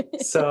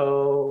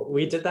 So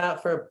we did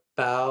that for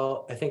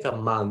about, I think, a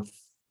month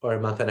or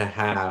a month and a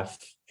half.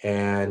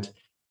 And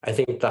I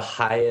think the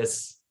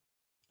highest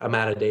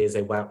amount of days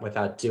they went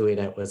without doing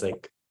it was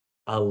like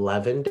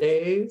 11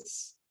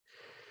 days.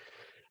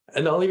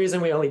 And the only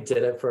reason we only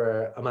did it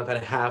for a month and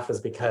a half was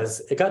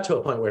because it got to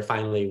a point where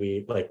finally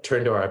we like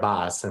turned to our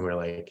boss and we're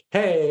like,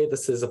 hey,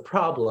 this is a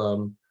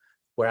problem.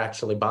 We're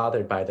actually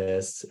bothered by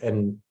this.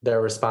 And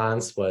their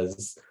response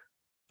was,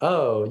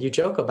 oh, you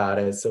joke about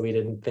it, so we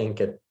didn't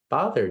think it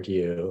bothered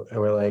you. And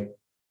we're like,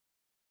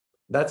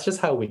 that's just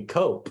how we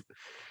cope.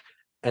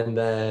 And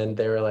then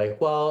they were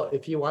like, well,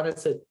 if you wanted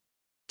to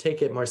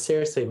take it more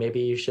seriously,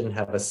 maybe you shouldn't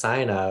have a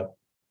sign up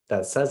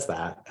that says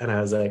that. And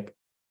I was like,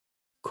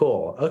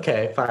 cool,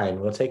 okay, fine,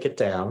 we'll take it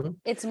down.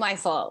 It's my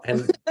fault.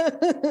 And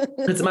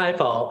it's my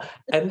fault.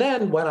 And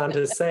then went on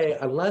to say,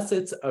 unless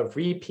it's a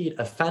repeat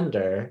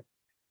offender,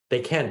 they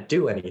can't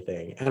do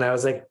anything. And I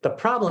was like, the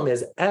problem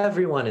is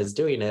everyone is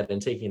doing it and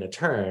taking a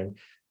turn.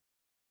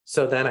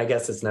 so then I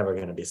guess it's never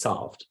going to be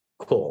solved.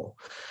 Cool.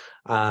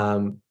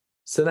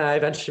 So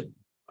then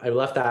I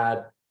left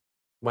that,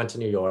 went to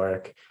New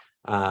York.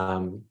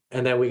 And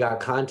then we got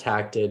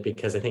contacted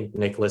because I think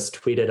Nicholas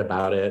tweeted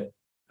about it.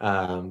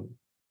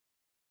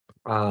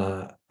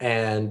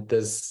 And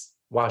this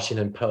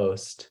Washington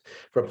Post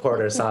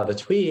reporter saw the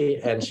tweet,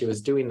 and she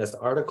was doing this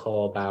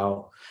article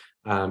about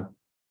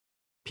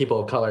people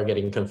of color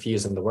getting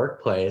confused in the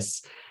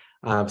workplace.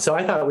 So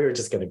I thought we were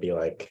just going to be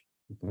like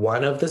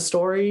one of the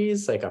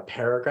stories, like a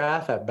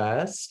paragraph at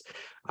best.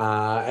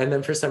 And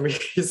then for some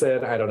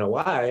reason, I don't know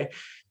why,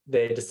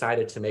 they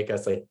decided to make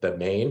us like the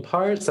main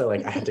part. So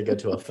like I had to go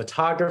to a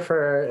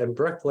photographer in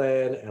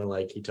Brooklyn, and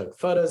like he took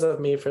photos of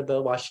me for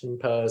the Washington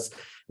Post.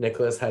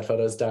 Nicholas had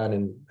photos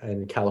done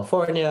in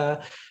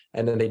California.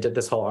 And then they did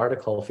this whole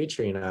article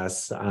featuring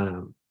us.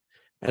 And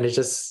it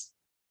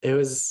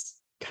was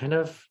kind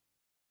of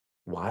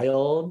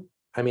wild.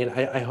 I mean,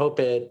 I hope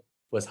it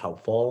was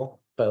helpful,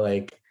 but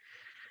like,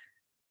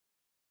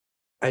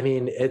 I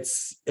mean, it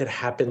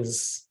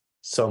happens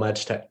so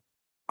much to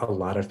a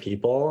lot of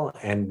people,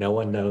 and no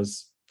one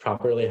knows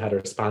properly how to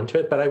respond to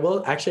it. But I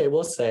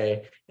will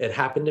say it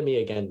happened to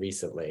me again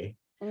recently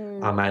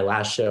on my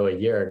last show a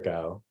year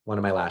ago, one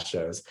of my last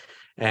shows.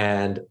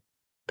 And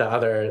the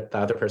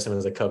other person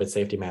was a COVID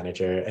safety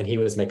manager, and he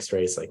was mixed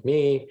race like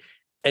me.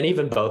 And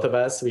even both of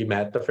us, we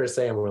met the first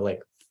day and we were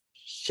like,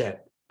 shit,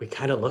 we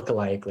kind of look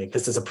alike. Like,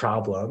 this is a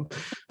problem.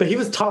 But he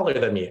was taller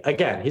than me.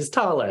 Again, he's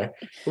taller.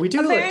 We do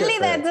Apparently look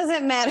that different.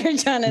 doesn't matter,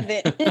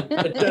 Jonathan.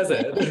 It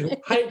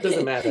doesn't. Height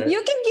doesn't matter.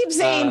 You can keep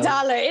saying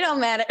taller. It don't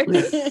matter.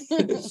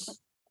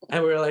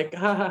 And we were like,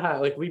 ha ha ha.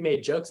 Like, we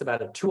made jokes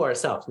about it to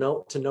ourselves,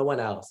 to no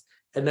one else.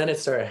 And then it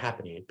started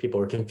happening.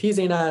 People were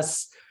confusing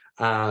us.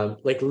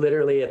 Like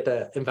literally at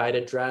the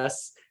invited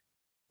dress,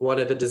 one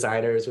of the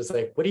designers was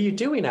like, what are you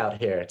doing out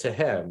here, to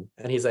him?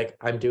 And he's like,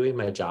 I'm doing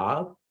my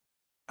job.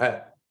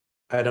 I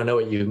don't know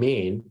what you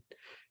mean.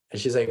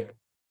 And she's like,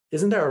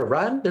 isn't there a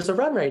run? There's a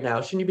run right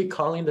now. Shouldn't you be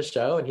calling the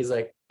show? And he's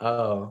like,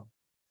 oh,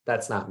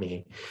 that's not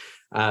me.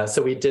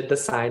 So we did the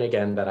sign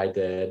again that I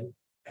did.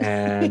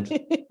 And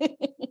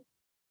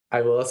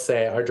I will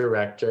say our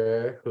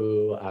director,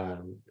 who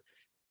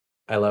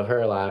I love her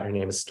a lot. Her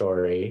name is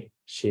Story.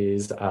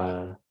 She's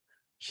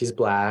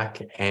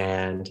Black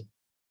and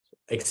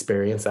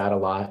experienced that a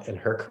lot in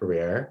her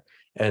career.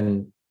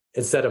 And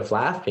instead of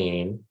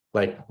laughing,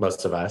 like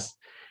most of us,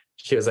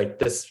 she was like,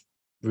 this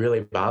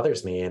really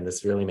bothers me and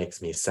this really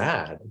makes me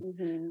sad.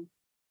 Mm-hmm.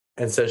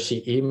 And so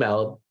she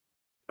emailed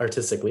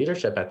artistic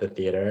leadership at the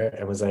theater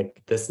and was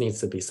like, this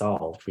needs to be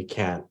solved. We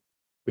cannot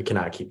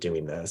keep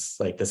doing this.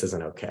 Like, this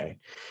isn't okay.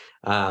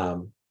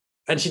 And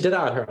she did it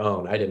on her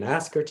own. I didn't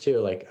ask her to.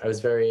 Like, it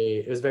was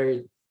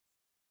very,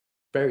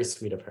 very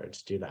sweet of her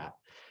to do that.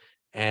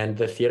 And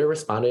the theater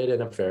responded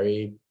in a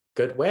very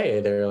good way.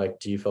 They're like,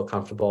 do you feel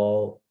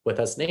comfortable with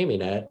us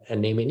naming it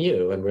and naming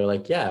you? And we're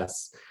like,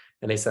 yes.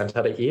 And they sent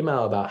out an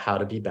email about how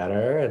to be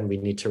better, and we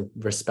need to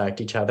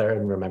respect each other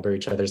and remember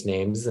each other's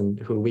names and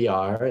who we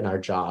are and our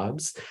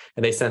jobs.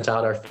 And they sent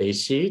out our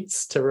face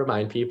sheets to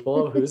remind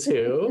people who's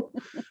who.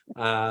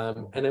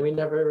 And then we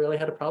never really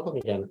had a problem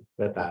again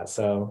with that.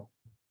 So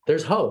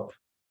there's hope,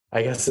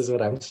 I guess, is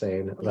what I'm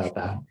saying about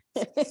that.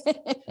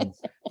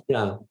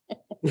 Yeah.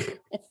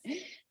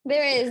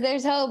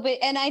 There's hope.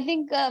 And I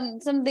think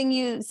something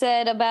you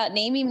said about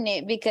naming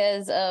it,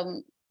 because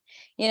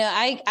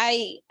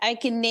I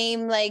can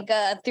name like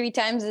 3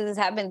 times this has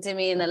happened to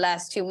me in the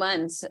last 2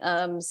 months.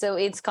 So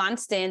it's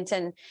constant,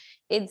 and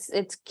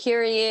it's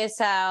curious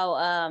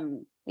how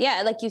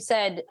like you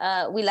said,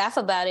 we laugh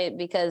about it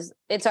because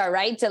it's our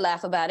right to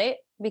laugh about it,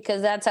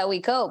 because that's how we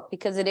cope,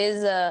 because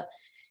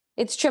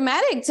it's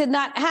traumatic to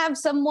not have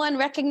someone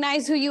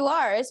recognize who you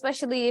are,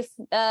 especially if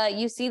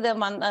you see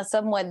them on a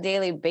somewhat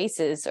daily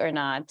basis or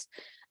not.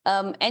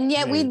 And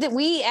yet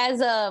we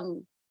as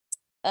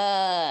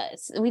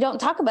we don't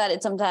talk about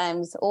it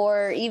sometimes,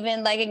 or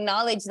even like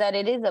acknowledge that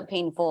it is a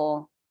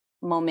painful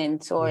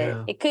moment,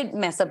 or it could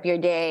mess up your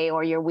day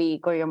or your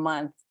week or your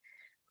month,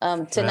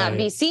 to not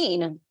be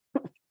seen.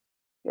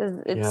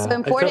 It's so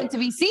important to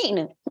be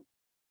seen.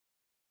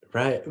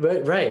 Right,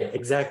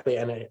 exactly.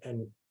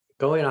 And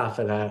going off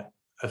of that,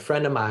 a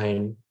friend of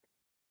mine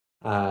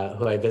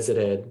who I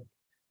visited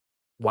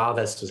while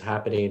this was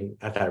happening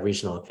at that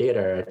regional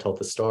theater, I told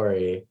the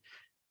story,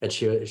 and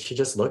she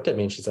just looked at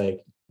me and she's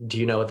like, do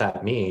you know what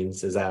that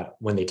means? Is that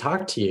when they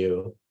talk to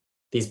you,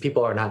 these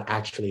people are not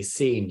actually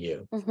seeing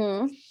you.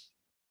 Mm-hmm.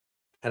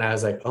 And I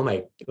was like, oh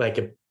my, like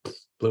it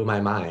blew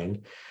my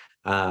mind.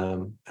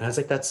 And I was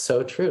like, that's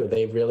so true.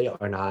 They really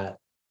are not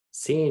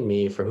seeing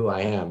me for who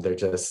I am. They're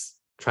just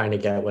trying to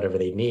get whatever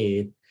they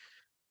need,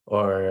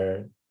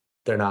 or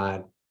they're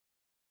not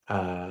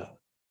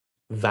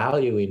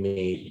valuing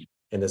me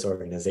in this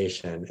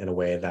organization in a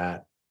way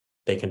that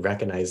they can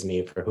recognize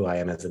me for who I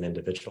am as an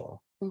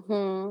individual.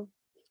 Mm-hmm.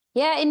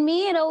 Yeah, in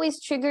me, it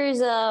always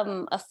triggers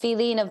a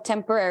feeling of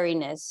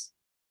temporariness.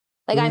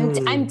 Like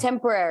I'm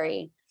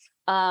temporary.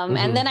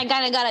 And then I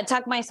kind of got to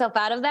tuck myself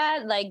out of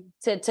that, like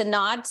to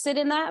not sit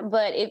in that.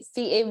 But it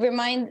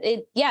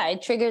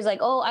triggers like,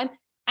 oh,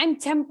 I'm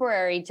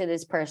temporary to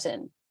this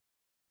person.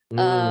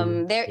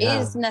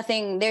 There's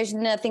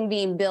nothing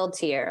being built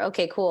here.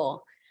 Okay,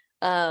 cool.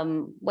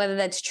 Whether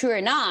that's true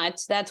or not,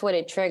 that's what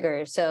it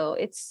triggers. So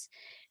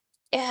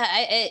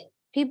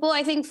people,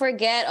 I think,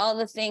 forget all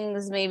the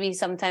things maybe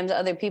sometimes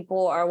other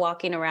people are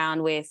walking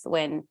around with,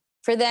 when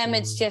for them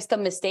it's just a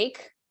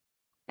mistake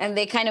and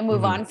they kind of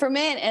move on from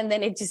it, and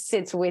then it just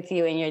sits with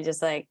you and you're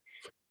just like,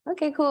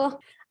 okay, cool.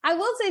 I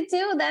will say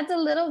too, that's a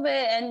little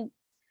bit, and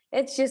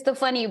it's just a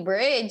funny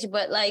bridge,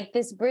 but like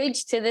this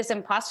bridge to this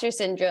imposter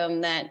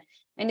syndrome that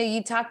I know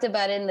you talked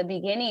about in the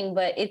beginning,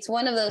 but it's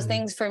one of those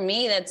things for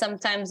me that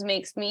sometimes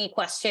makes me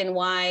question,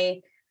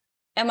 why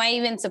am I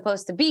even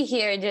supposed to be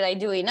here? Did I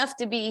do enough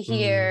to be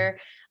here?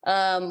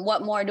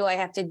 What more do I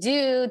have to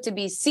do to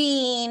be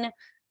seen?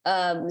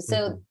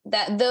 So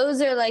that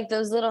those are like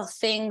those little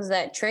things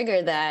that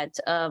trigger that,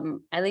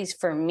 at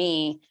least for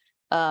me,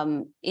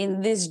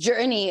 in this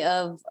journey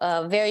of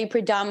a very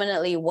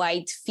predominantly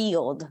white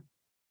field,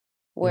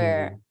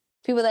 where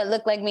people that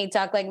look like me,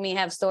 talk like me,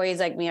 have stories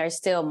like me are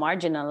still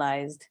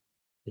marginalized.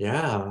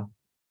 Yeah.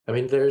 I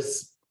mean,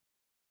 there's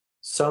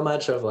so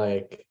much of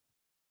like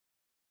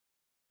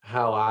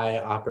how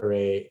I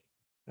operate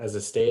as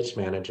a stage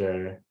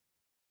manager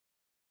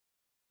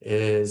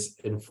is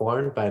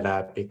informed by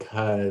that,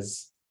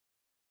 because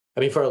I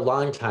mean, for a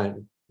long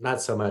time,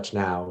 not so much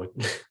now.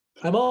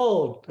 I'm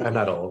old. I'm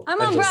not old. I'm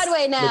on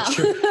Broadway now.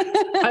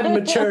 I'm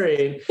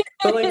maturing.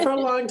 But like for a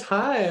long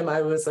time,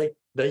 I was like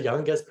the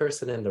youngest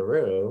person in the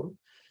room.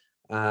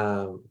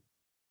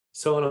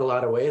 So in a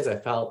lot of ways, I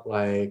felt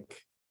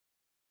like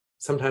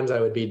sometimes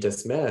I would be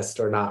dismissed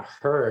or not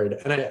heard.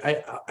 And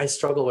I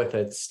struggle with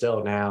it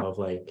still now, of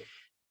like,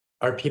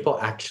 are people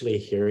actually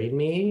hearing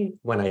me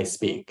when I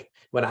speak?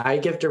 When I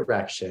give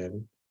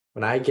direction,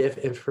 when I give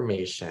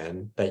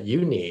information that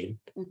you need,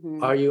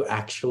 are you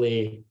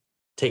actually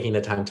taking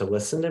the time to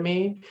listen to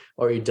me,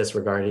 or are you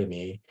disregarding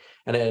me?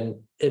 And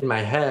then in my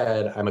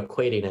head, I'm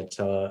equating it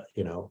to,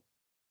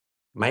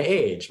 my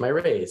age, my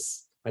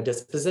race, my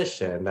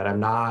disposition, that I'm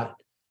not,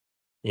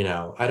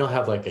 I don't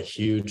have like a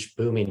huge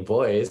booming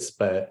voice,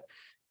 but,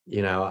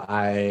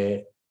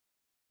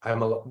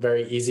 I'm a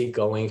very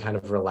easygoing, kind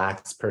of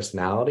relaxed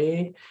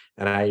personality,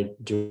 and I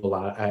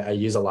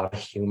use a lot of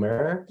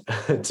humor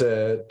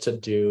to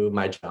do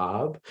my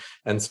job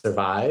and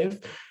survive.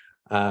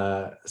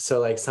 So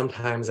like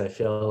sometimes I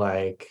feel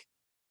like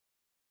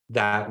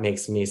that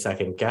makes me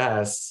second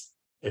guess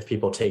if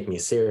people take me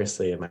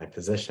seriously in my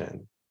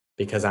position,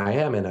 because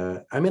I'm in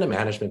a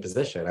management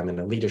position. I'm in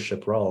a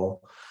leadership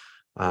role.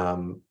 A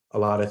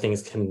lot of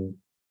things can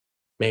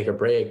make or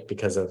break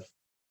because of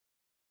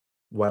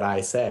what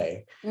I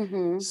say.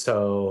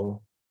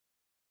 So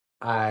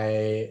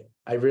I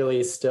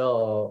really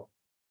still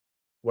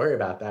worry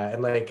about that.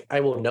 And like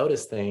I will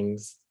notice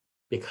things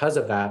because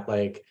of that,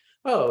 like,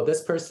 oh,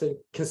 this person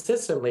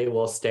consistently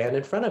will stand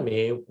in front of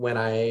me when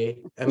I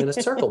am in a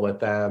circle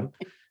with them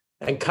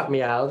and cut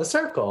me out of the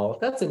circle.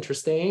 That's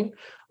interesting.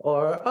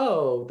 Or,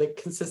 oh, they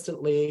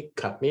consistently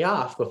cut me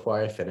off before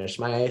I finish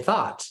my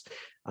thought.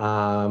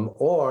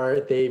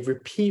 Or they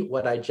repeat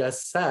what I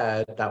just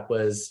said that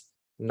was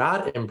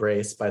not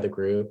embraced by the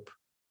group,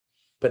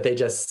 but they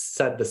just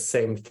said the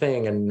same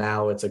thing and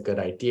now it's a good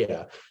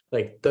idea.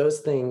 Like those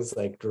things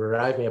like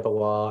drive me up a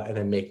wall and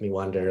then make me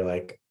wonder,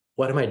 like,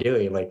 what am I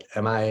doing? Like,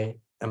 am I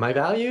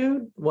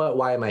valued?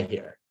 Why am I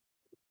here?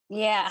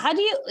 Yeah. How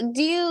do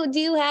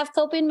you have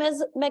coping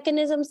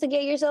mechanisms to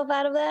get yourself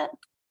out of that?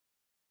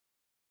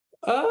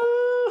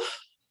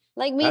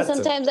 Like me,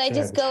 sometimes I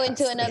just go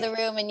into another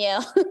room and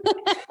yell.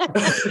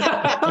 That's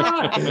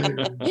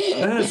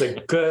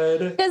a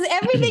good, because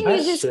everything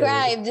you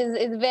described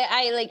is very,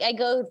 I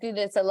go through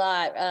this a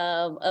lot,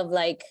 of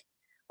like,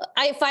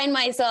 I find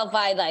myself,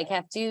 I like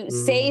have to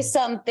say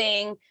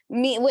something,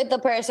 meet with the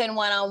person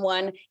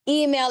one-on-one,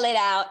 email it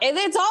out, and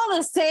it's all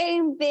the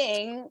same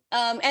thing.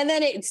 And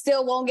then it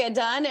still won't get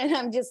done. And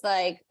I'm just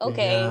like,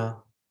 okay. Yeah.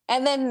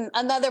 And then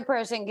another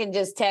person can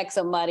just text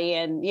somebody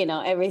and,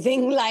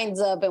 everything lines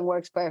up and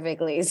works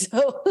perfectly.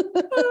 So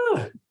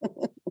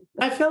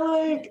I feel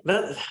like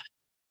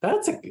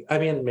I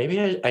mean,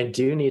 maybe I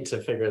do need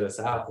to figure this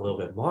out a little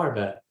bit more,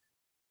 but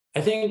I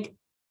think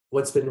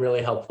what's been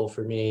really helpful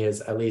for me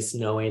is at least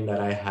knowing that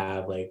I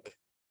have like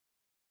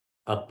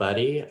a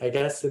buddy, I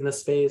guess, in the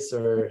space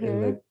or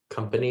in the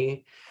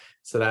company,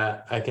 so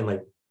that I can,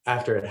 like,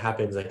 after it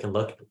happens, I can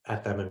look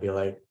at them and be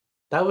like,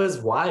 that was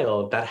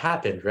wild. That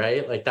happened,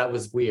 right? Like, that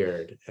was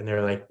weird. And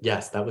they're like,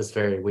 yes, that was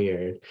very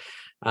weird.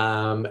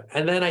 And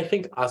then I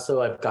think also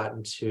I've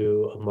gotten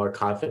to a more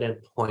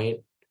confident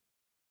point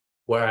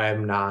where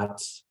I'm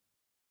not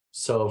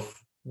so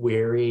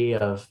weary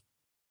of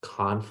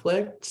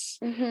conflict.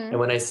 And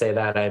when I say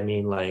that, I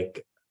mean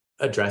like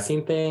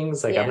addressing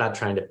things. Like, I'm not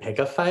trying to pick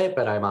a fight,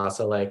 but I'm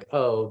also like,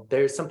 oh,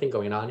 there's something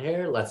going on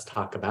here. Let's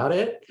talk about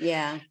it.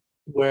 Yeah.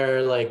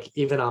 Where like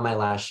even on my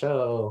last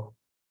show,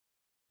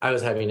 I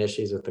was having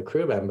issues with the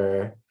crew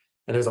member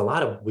And there was a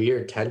lot of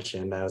weird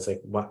tension. I was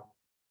like, what?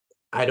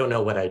 I don't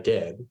know what I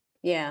did.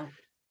 Yeah.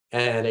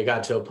 And it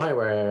got to a point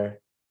where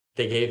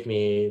they gave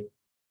me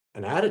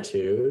an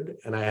attitude,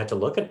 and I had to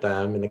look at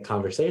them in the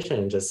conversation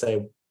and just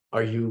say,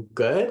 are you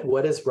good?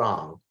 What is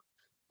wrong?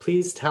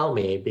 Please tell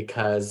me,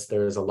 because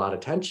there's a lot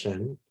of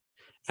tension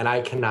and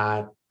I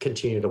cannot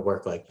continue to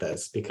work like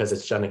this because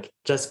it's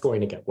just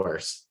going to get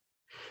worse.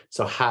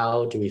 So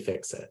how do we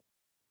fix it?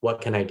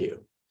 What can I do?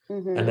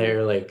 And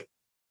they're like,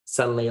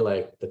 suddenly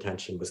like the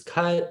tension was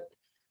cut.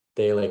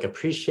 They like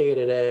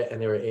appreciated it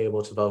and they were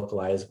able to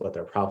vocalize what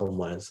their problem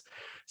was.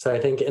 So I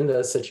think in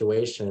those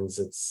situations,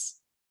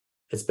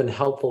 it's been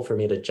helpful for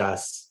me to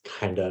just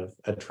kind of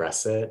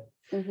address it,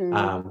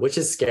 which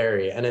is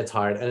scary and it's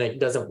hard and it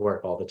doesn't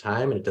work all the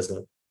time, and it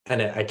doesn't,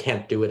 and I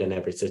can't do it in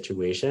every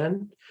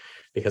situation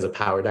because of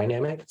power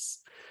dynamics.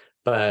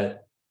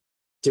 But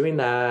doing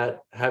that,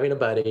 having a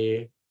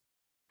buddy,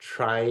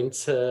 trying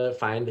to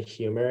find the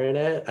humor in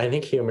it. I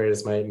think humor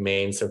is my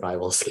main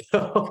survival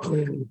skill,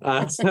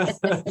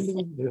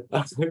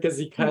 because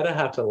you kind of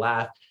have to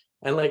laugh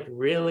and like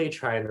really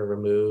trying to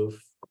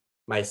remove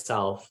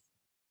myself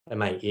and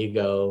my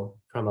ego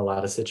from a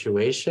lot of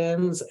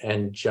situations,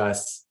 and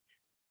just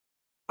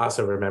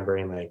also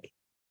remembering like,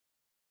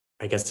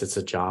 I guess it's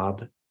a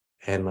job,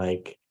 and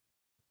like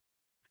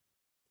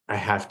I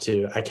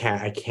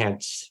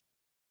can't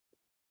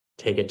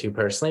take it too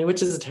personally,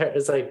 which is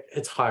it's like,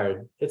 it's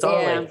hard. It's all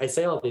Yeah. like, I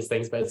say all these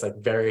things, but it's like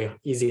very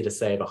easy to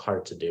say, but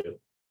hard to do.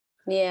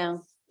 Yeah.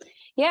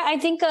 Yeah. I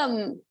think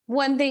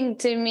one thing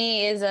to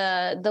me is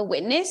the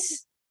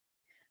witness.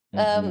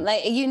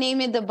 Like you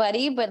name it, the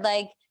buddy, but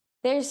like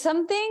there's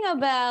something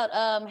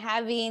about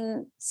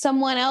having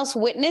someone else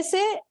witness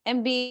it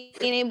and being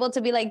able to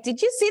be like,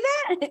 did you see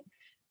that?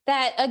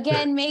 That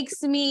again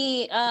makes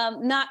me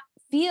not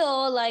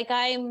feel like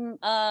I'm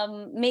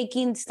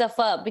making stuff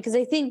up, because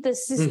I think the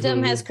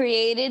system has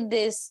created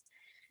this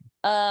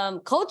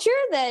culture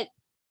that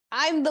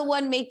I'm the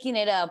one making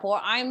it up,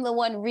 or I'm the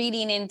one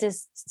reading into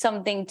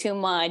something too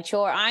much,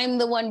 or I'm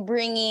the one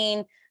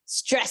bringing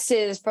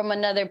stresses from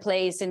another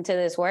place into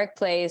this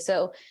workplace.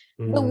 So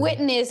the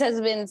witness has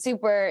been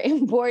super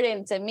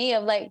important to me,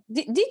 of like,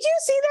 did you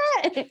see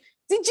that?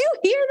 Did you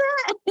hear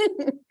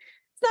that?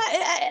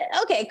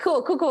 Okay,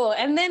 cool.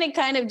 And then it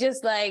kind of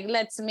just like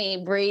lets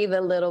me breathe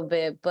a little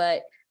bit.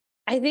 But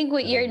I think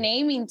what you're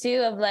naming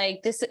too, of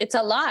like this, it's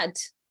a lot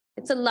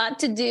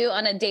to do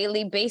on a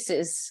daily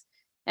basis.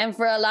 And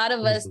for a lot of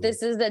us,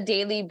 this is the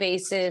daily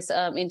basis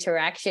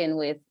interaction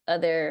with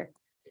other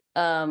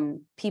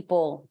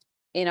people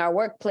in our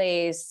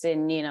workplace,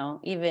 and, you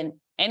know, even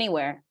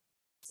anywhere.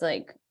 It's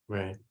like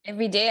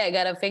every day I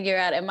got to figure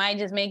out, am I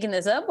just making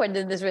this up, or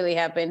did this really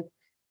happen?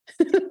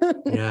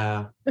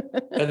 Yeah.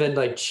 And then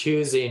like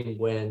choosing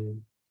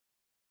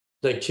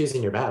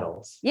your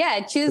battles. Yeah,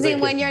 choosing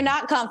when you're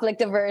not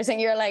conflict averse and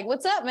you're like,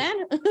 what's up, man?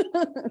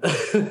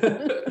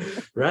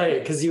 Right,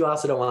 because you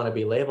also don't want to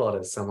be labeled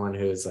as someone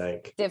who's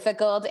like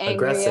difficult, angry,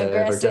 aggressive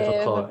or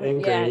difficult,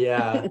 angry.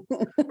 Yeah.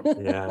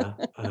 Yeah.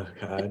 Oh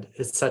God,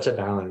 it's such a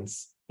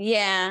balance.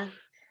 Yeah.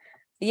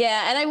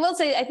 And I will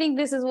say, I think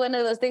this is one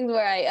of those things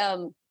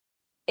where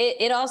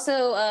it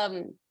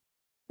also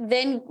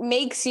then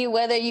makes you,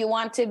 whether you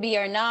want to be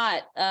or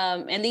not,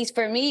 at least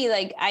for me,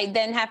 like I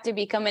then have to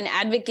become an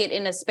advocate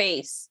in a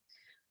space,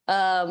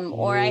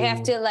 or I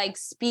have to like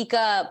speak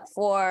up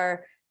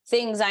for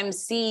things I'm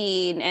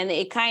seeing, and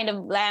it kind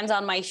of lands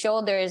on my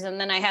shoulders, and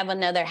then I have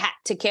another hat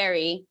to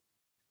carry,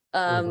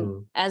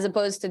 as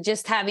opposed to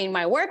just having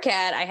my work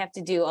hat. I have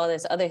to do all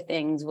this other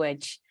things,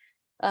 which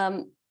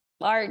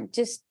are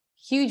just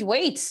huge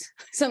weights.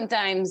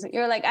 Sometimes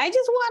you're like, I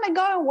just want to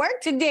go and work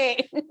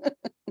today.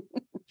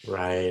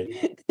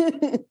 Right.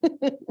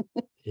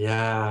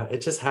 Yeah,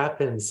 it just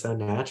happens so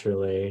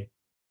naturally,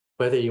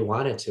 whether you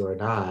want it to or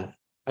not.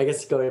 I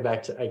guess going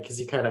back to, because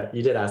you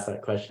did ask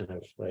that question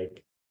of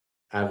like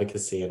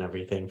advocacy and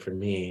everything. For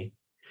me,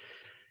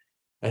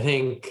 I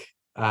think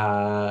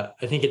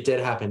it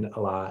did happen a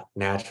lot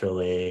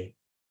naturally,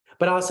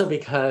 but also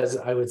because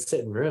I would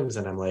sit in rooms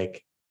and I'm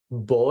like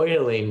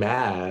boiling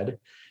mad,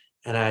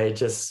 and I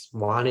just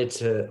wanted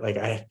to, like,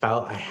 I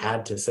felt I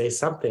had to say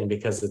something,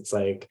 because it's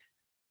like,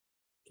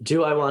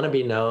 do I want to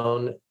be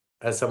known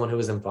as someone who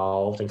was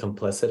involved and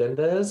complicit in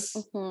this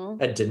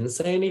and didn't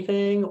say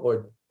anything?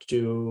 Or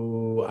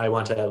do I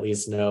want to at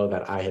least know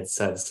that I had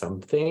said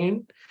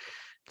something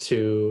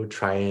to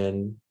try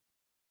and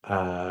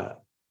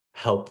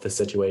help the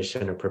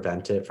situation or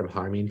prevent it from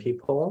harming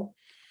people?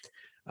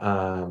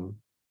 And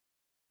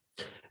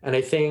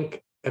I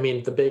think, I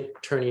mean, the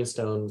big turning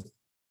stone?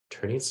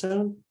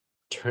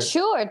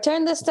 Sure,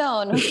 turn the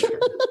stone.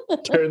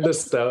 Turn the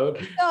stone.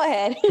 Go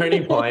ahead.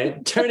 Turning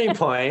point. Turn the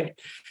point.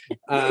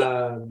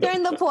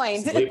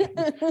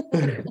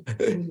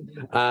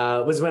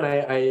 Was when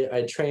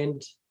I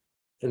trained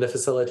in the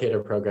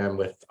facilitator program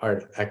with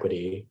Art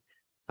Equity,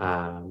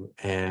 and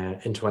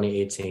in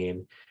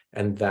 2018,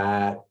 and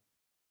that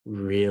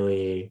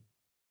really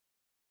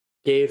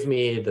gave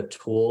me the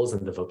tools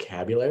and the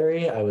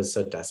vocabulary I was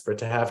so desperate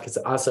to have, because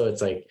also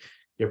it's like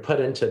you're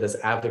put into this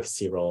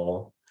advocacy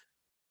role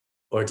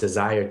or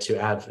desire to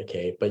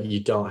advocate, but you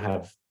don't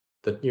have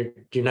you're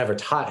never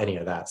taught any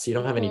of that. So you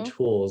don't have any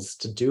tools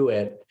to do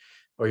it,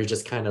 or you're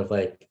just kind of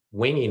like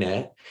winging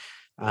it.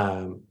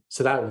 So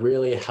that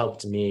really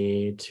helped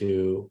me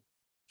to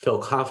feel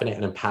confident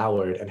and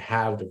empowered and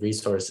have the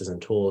resources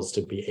and tools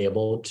to be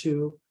able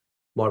to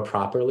more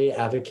properly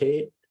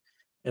advocate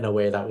in a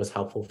way that was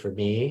helpful for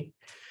me.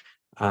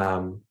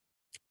 And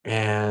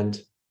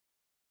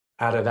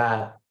out of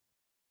that,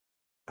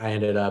 I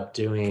ended up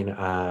doing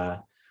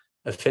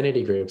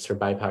affinity groups for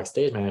BIPOC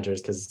stage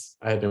managers, because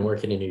I had been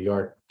working in New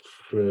York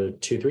for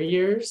 2-3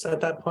 years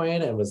at that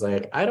point, and was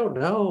like, I don't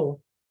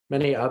know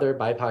many other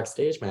BIPOC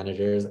stage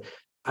managers.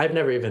 I've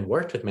never even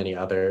worked with many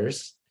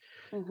others.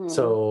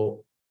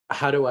 So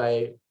how do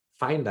I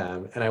find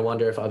them? And I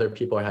wonder if other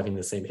people are having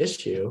the same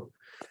issue.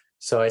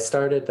 So I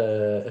started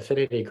the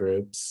affinity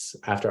groups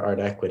after Art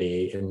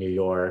Equity in New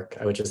York.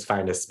 I would just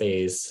find a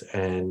space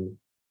and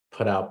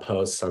put out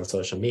posts on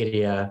social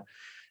media.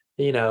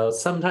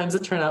 Sometimes the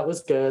turnout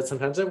was good,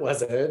 sometimes it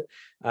wasn't.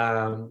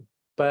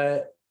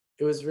 But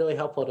it was really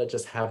helpful to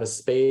just have a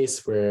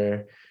space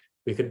where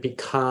we could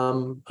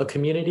become a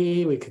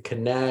community, we could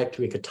connect,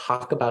 we could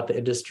talk about the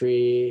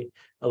industry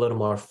a little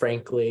more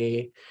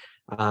frankly,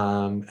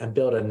 and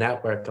build a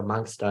network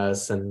amongst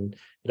us. And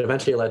it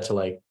eventually led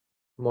to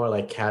more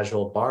like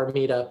casual bar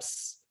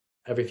meetups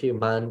every few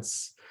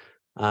months.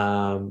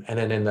 And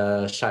then in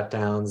the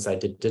shutdowns, I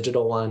did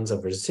digital ones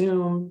over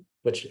Zoom,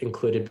 which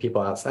included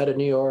people outside of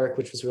New York,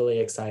 which was really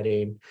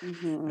exciting.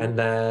 And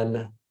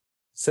then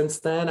since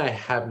then, I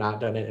have not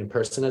done it in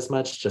person as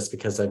much, just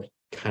because I'm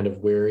kind of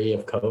weary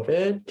of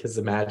COVID. Because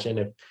imagine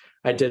if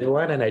I did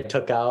one and I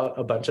took out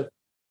a bunch of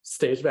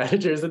stage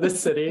managers in the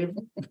city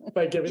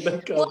by giving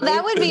them COVID. Well,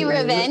 that would be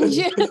revenge.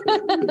 But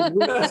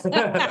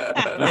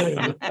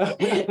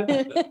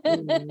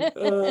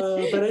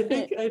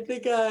I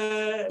think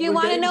you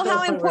want to know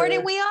how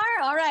important we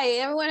are? All right,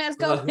 everyone has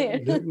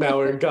COVID. Now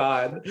we're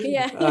gone.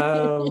 Yeah.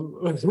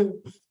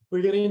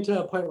 We're getting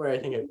to a point where I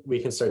think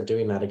we can start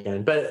doing that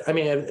again. But I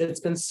mean, it's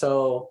been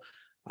so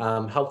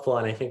helpful,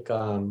 and I think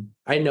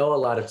I know a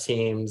lot of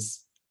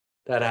teams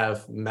that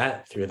have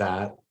met through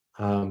that.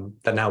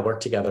 That now work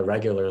together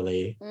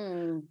regularly,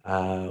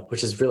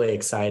 which is really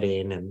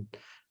exciting. And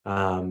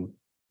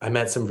I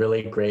met some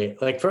really great,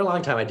 for a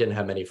long time, I didn't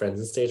have many friends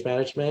in stage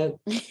management.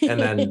 And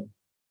then,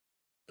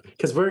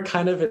 because we're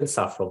kind of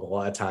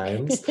insufferable at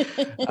times.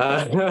 But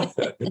I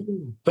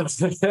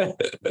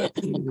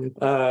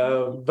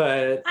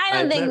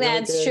don't think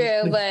that's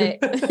true, but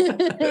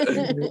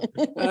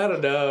I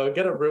don't know.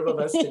 Get a room of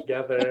us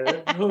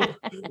together.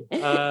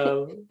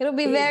 It'll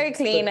be very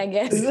clean, I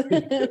guess.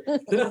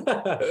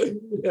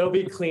 It'll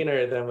be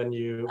cleaner than when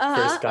you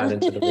first got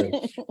into the room.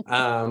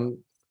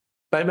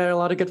 But I met a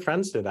lot of good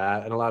friends through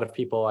that, and a lot of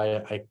people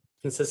I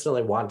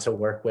consistently want to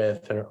work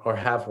with or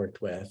have worked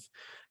with.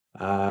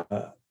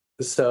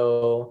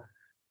 So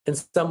in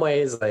some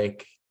ways,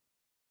 it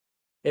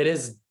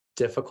is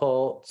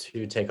difficult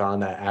to take on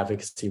that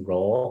advocacy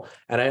role.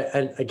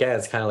 And again,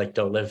 it's kind of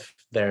don't live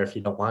there if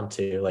you don't want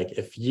to.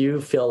 If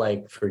you feel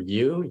like for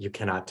you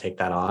cannot take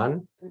that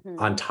on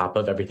top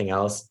of everything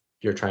else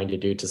you're trying to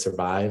do to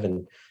survive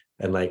and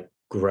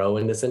grow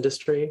in this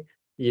industry,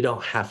 you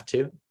don't have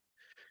to.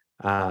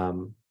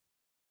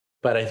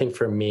 But I think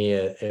for me,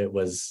 it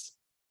was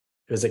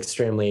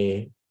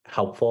extremely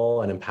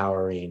helpful and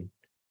empowering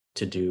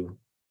to do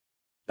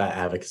that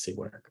advocacy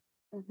work.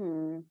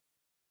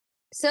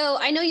 So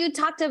I know you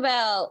talked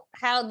about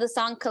how the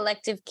Song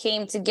Collective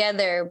came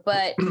together,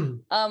 but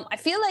I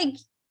feel like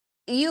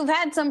you've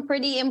had some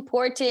pretty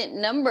important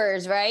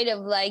numbers, right?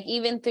 Of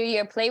even through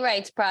your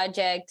Playwrights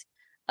project,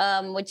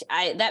 which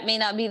that may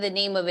not be the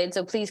name of it,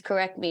 so please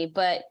correct me,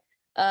 but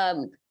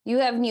you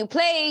have new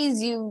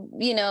plays, you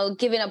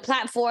given a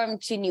platform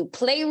to new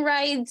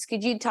playwrights.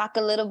 Could you talk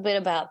a little bit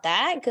about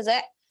that? Because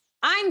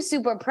I'm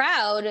super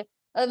proud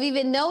of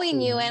even knowing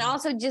you, and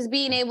also just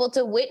being able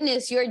to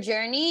witness your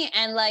journey.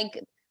 And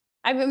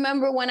I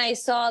remember when I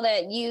saw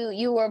that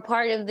you were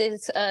part of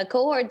this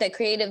cohort that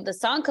created the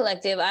Song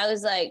Collective, I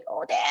was like,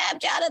 oh damn,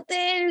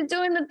 Jonathan is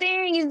doing the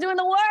thing, he's doing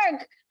the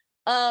work.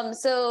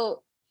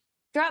 So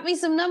drop me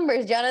some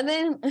numbers,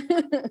 Jonathan.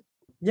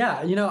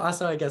 Yeah,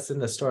 also I guess in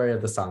the story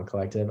of the Song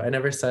Collective, I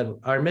never said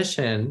our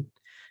mission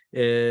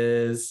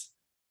is,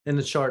 in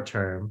the short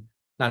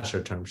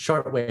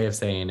way of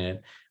saying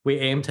it, we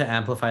aim to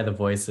amplify the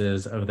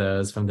voices of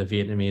those from the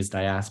Vietnamese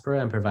diaspora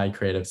and provide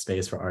creative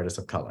space for artists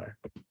of color.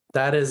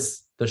 That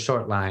is the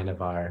short line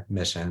of our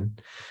mission.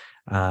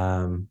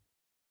 But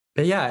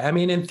yeah, I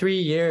mean, in 3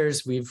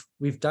 years,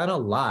 we've done a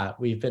lot.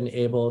 We've been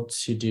able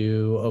to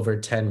do over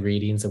 10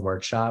 readings and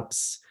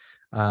workshops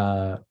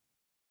of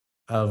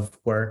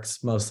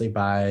works, mostly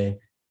by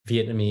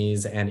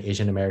Vietnamese and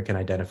Asian American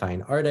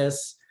identifying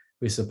artists.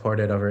 We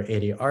supported over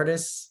 80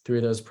 artists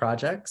through those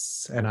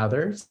projects and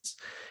others.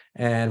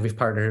 And we've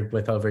partnered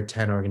with over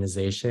 10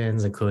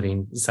 organizations,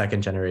 including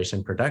Second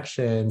Generation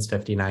Productions,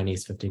 59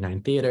 East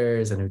 59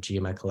 Theaters, and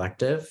Ujima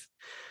Collective.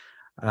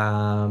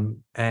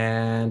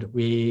 And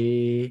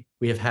we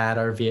have had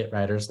our Viet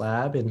Writers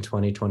Lab in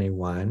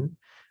 2021.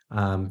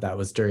 That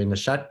was during the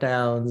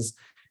shutdowns.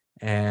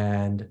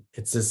 And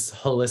it's this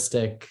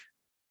holistic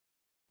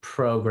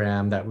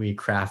program that we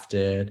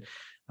crafted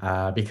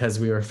because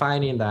we were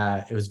finding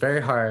that it was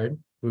very hard.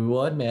 We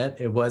will admit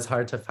it was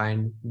hard to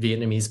find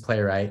Vietnamese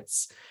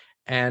playwrights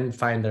and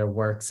find their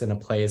works in a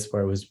place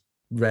where it was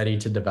ready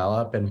to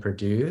develop and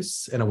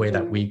produce in a way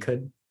that we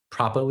could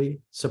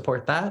properly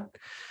support that.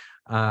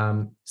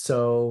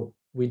 So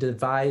we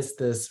devised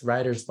this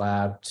writers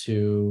lab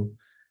to,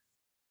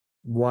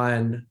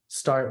 one,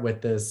 start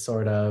with this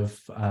sort of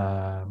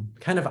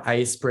kind of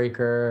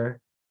icebreaker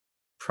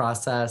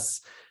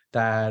process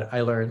that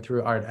I learned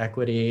through Art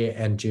Equity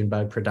and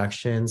Junebug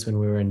Productions when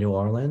we were in New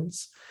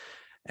Orleans.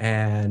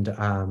 And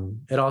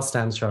it all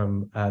stems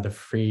from the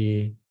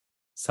Free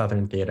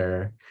Southern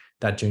Theater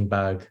that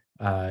Junebug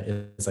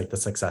is like the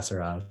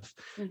successor of.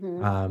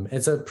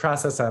 It's a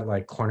process that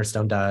like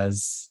Cornerstone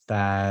does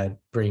that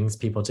brings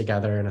people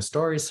together in a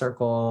story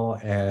circle,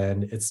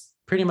 and it's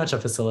pretty much a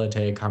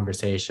facilitated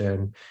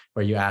conversation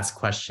where you ask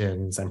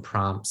questions and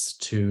prompts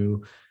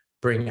to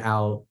bring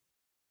out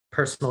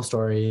personal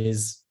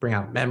stories, bring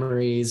out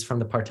memories from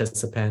the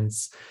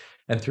participants.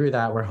 And through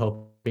that, we're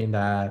hoping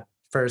that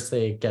first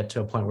they get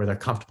to a point where they're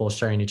comfortable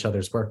sharing each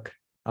other's work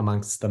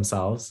amongst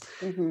themselves,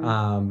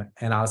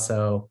 and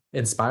also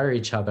inspire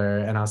each other,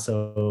 and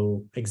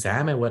also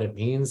examine what it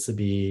means to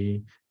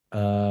be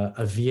a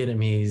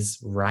Vietnamese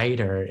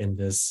writer in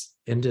this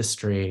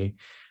industry,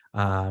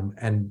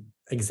 and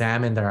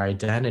examine their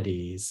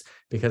identities.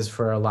 Because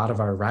for a lot of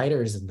our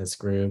writers in this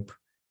group,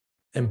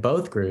 in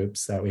both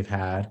groups that we've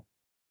had,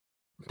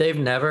 they've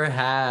never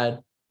had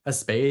a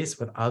space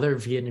with other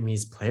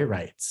Vietnamese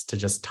playwrights to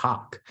just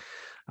talk.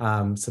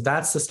 So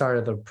that's the start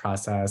of the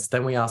process.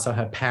 Then we also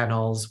have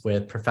panels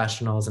with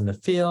professionals in the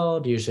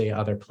field, usually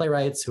other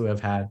playwrights who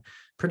have had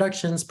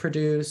productions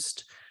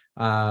produced.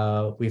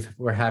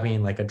 We're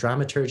having like a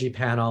dramaturgy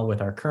panel with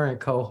our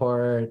current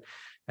cohort,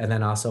 and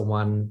then also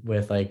one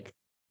with like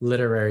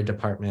literary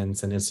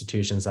departments and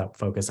institutions that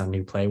focus on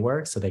new play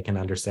work so they can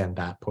understand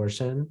that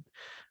portion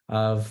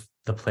of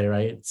the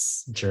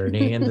playwright's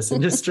journey in this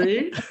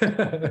industry.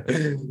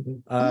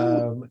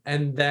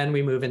 And then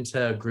we move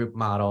into a group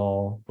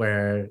model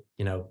where,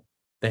 you know,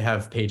 they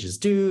have pages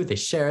due, they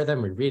share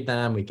them, we read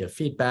them, we give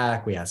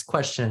feedback, we ask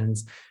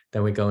questions,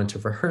 then we go into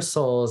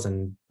rehearsals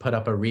and put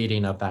up a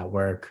reading of that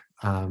work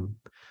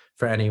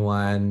for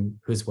anyone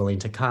who's willing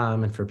to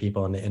come, and for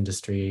people in the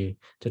industry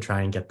to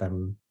try and get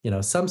them, you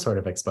know, some sort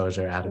of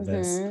exposure out of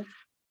this.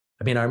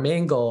 I mean, our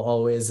main goal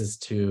always is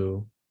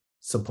to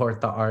support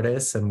the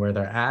artists and where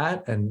they're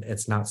at. And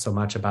it's not so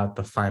much about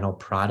the final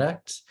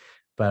product,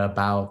 but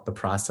about the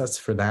process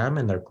for them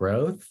and their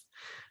growth.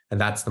 And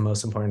that's the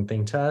most important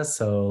thing to us.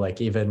 So like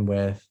even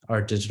with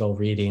our digital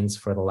readings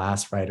for the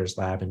last Writers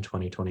Lab in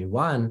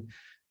 2021,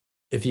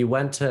 if you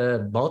went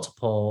to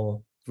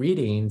multiple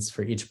readings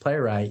for each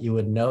playwright, you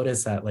would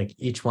notice that like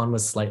each one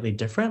was slightly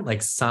different.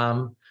 Like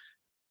some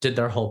did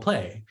their whole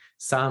play,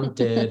 some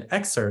did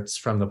excerpts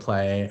from the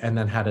play and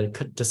then had a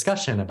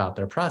discussion about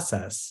their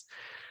process.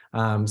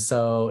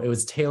 So it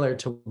was tailored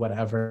to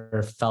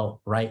whatever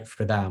felt right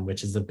for them,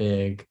 which is a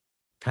big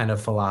kind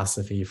of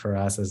philosophy for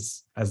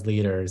us as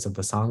leaders of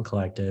the Song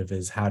Collective,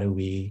 is how do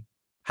we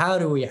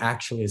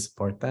actually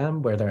support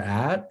them where they're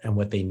at and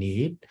what they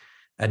need,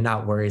 and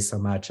not worry so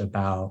much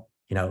about,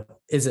 you know,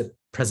 is it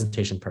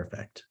presentation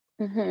perfect?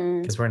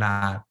 Because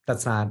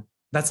that's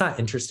not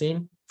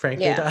interesting,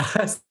 frankly, to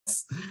us.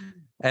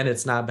 And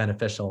it's not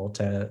beneficial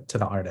to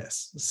the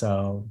artists.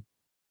 So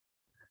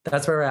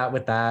that's where we're at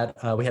with that.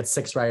 We had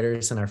 6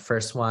 writers in our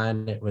first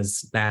one. It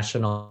was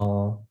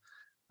national.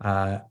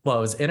 It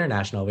was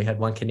international. We had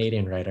 1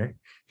 Canadian writer.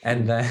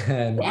 And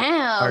then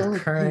our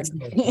current,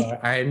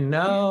 I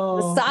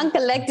know. The Song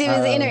Collective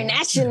is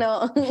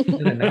international.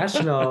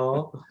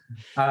 International.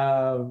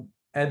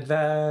 And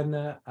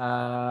then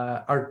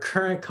our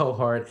current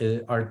cohort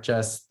are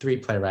just 3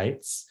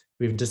 playwrights.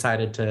 We've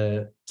decided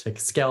to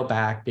scale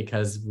back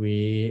because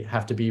we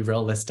have to be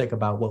realistic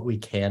about what we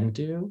can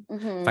do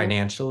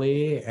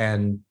financially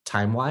and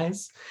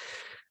time-wise.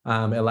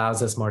 It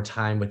allows us more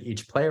time with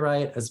each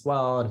playwright as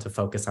well, and to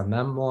focus on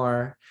them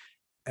more.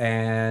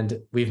 And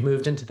we've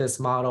moved into this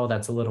model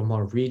that's a little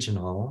more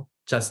regional,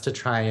 just to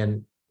try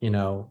and, you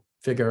know,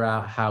 figure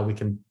out how we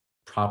can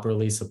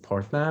properly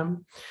support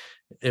them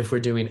if we're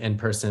doing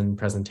in-person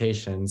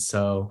presentations.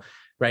 So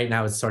right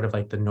now it's sort of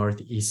like the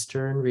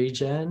Northeastern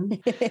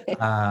region.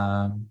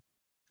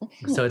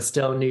 So it's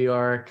still New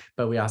York,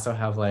 but we also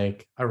have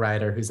like a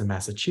writer who's in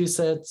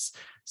Massachusetts.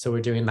 So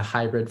we're doing the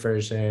hybrid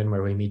version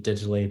where we meet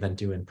digitally, then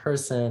do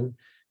in-person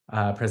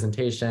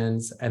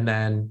presentations. And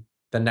then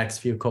the next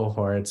few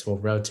cohorts will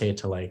rotate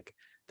to like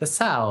the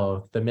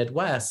South, the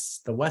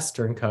Midwest, the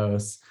Western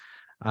coast.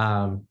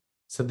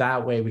 So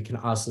that way we can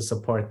also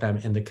support them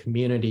in the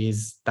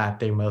communities that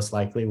they most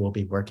likely will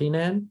be working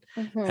in,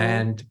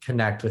 and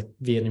connect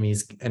with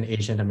Vietnamese and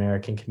Asian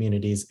American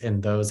communities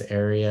in those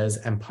areas,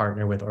 and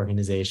partner with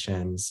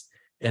organizations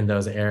in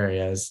those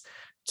areas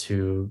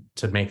to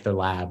make the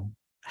lab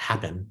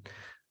happen.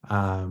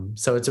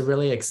 So it's a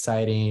really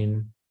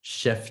exciting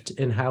shift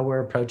in how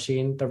we're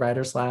approaching the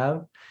Writers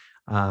Lab.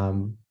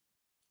 And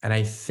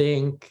I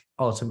think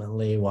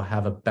ultimately we'll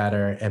have a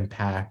better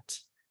impact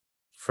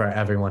for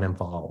everyone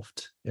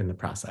involved in the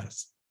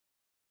process.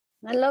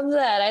 I love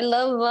that. I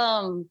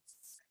love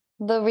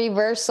the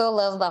reversal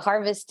of the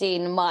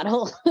harvesting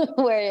model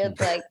where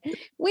it's like,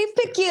 we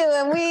pick you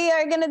and we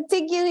are going to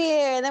take you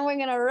here and then we're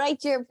going to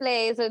write your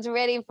play so it's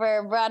ready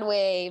for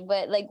Broadway.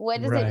 But like,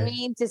 what does it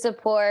mean to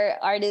support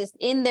artists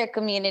in their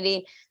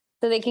community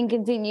so they can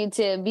continue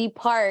to be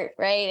part,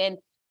 right? And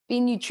be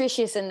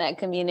nutritious in that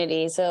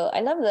community. So I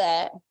love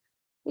that.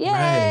 Yay!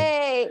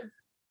 Right.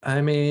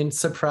 I mean,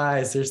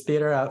 surprise, there's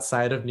theater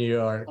outside of New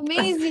York.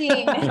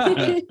 Amazing.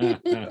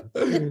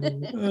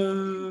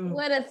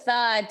 What a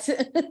thought.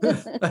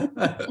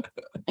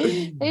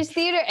 There's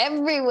theater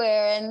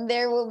everywhere, and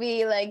there will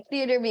be like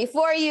theater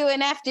before you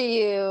and after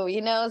you,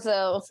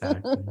 so.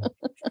 Exactly.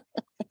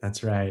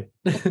 That's right.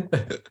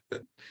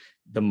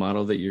 The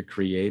model that you're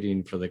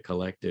creating for the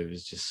collective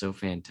is just so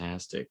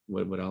fantastic.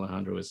 What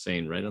Alejandro was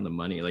saying, right on the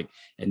money, like,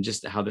 and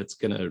just how that's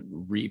going to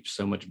reap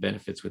so much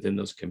benefits within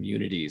those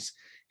communities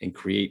and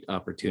create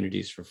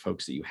opportunities for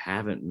folks that you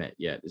haven't met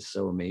yet is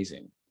so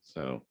amazing.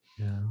 So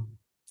yeah,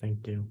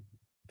 thank you.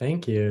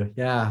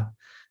 Yeah,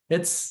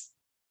 it's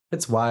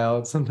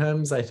wild.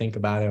 Sometimes I think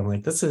about it, I'm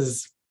like,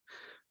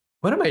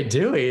 what am I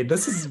doing?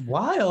 This is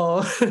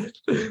wild.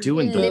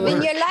 Doing the living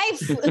work. your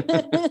life.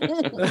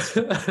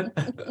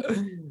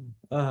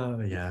 Oh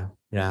yeah.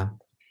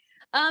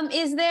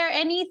 Is there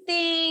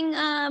anything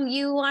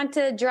you want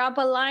to drop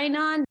a line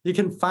on? You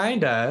can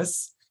find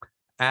us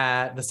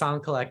at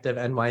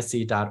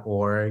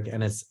thesongcollectivenyc.org,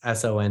 and it's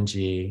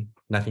SONG,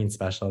 nothing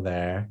special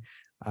there.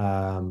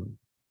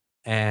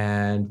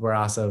 And we're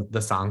also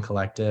The Song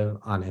Collective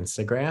on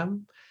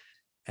Instagram.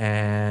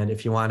 And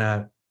if you want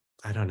to,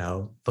 I don't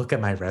know, look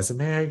at my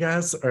resume, I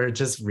guess, or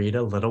just read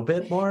a little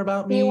bit more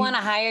about me. You want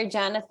to hire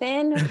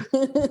Jonathan?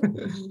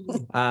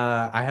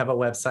 I have a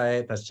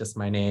website that's just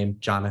my name,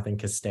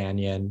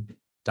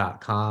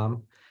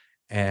 jonathancastanien.com.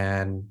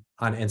 And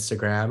on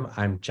Instagram,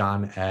 I'm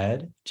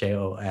Joned,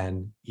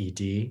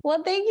 Joned.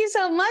 Well, thank you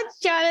so much,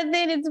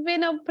 Jonathan. It's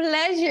been a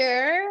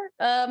pleasure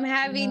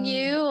having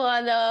you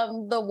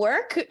on the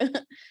work.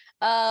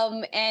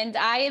 And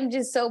I am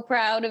just so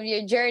proud of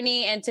your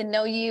journey and to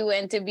know you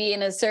and to be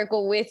in a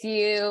circle with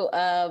you.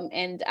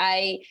 And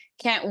I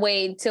can't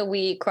wait till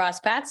we cross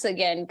paths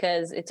again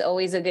because it's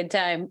always a good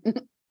time.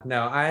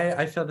 No,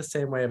 I feel the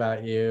same way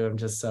about you. I'm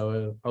just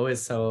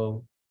always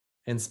so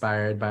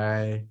inspired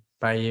by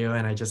you,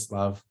 and I just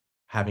love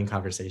having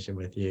conversation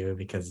with you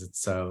because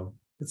it's so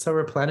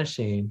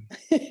replenishing.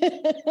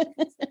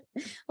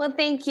 Well,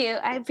 thank you.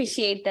 I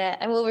appreciate that.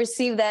 I will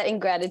receive that in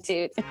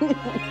gratitude.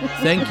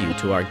 Thank you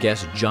to our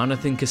guest,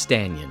 Jonathan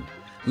Castanien.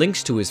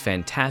 Links to his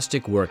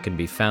fantastic work can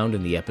be found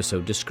in the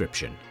episode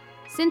description.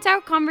 Since our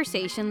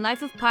conversation,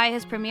 Life of Pi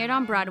has premiered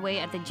on Broadway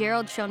at the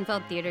Gerald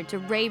Schoenfeld Theater to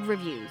rave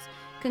reviews.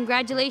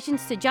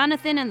 Congratulations to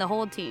Jonathan and the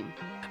whole team.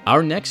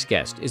 Our next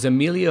guest is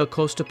Amelia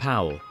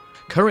Acosta-Powell,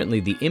 currently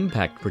the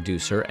Impact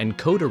producer and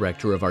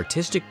co-director of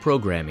artistic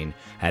programming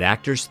at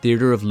Actors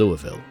Theater of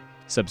Louisville.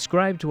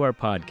 Subscribe to our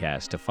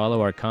podcast to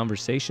follow our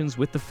conversations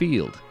with the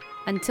field.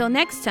 Until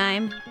next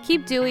time,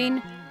 keep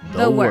doing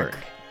The work.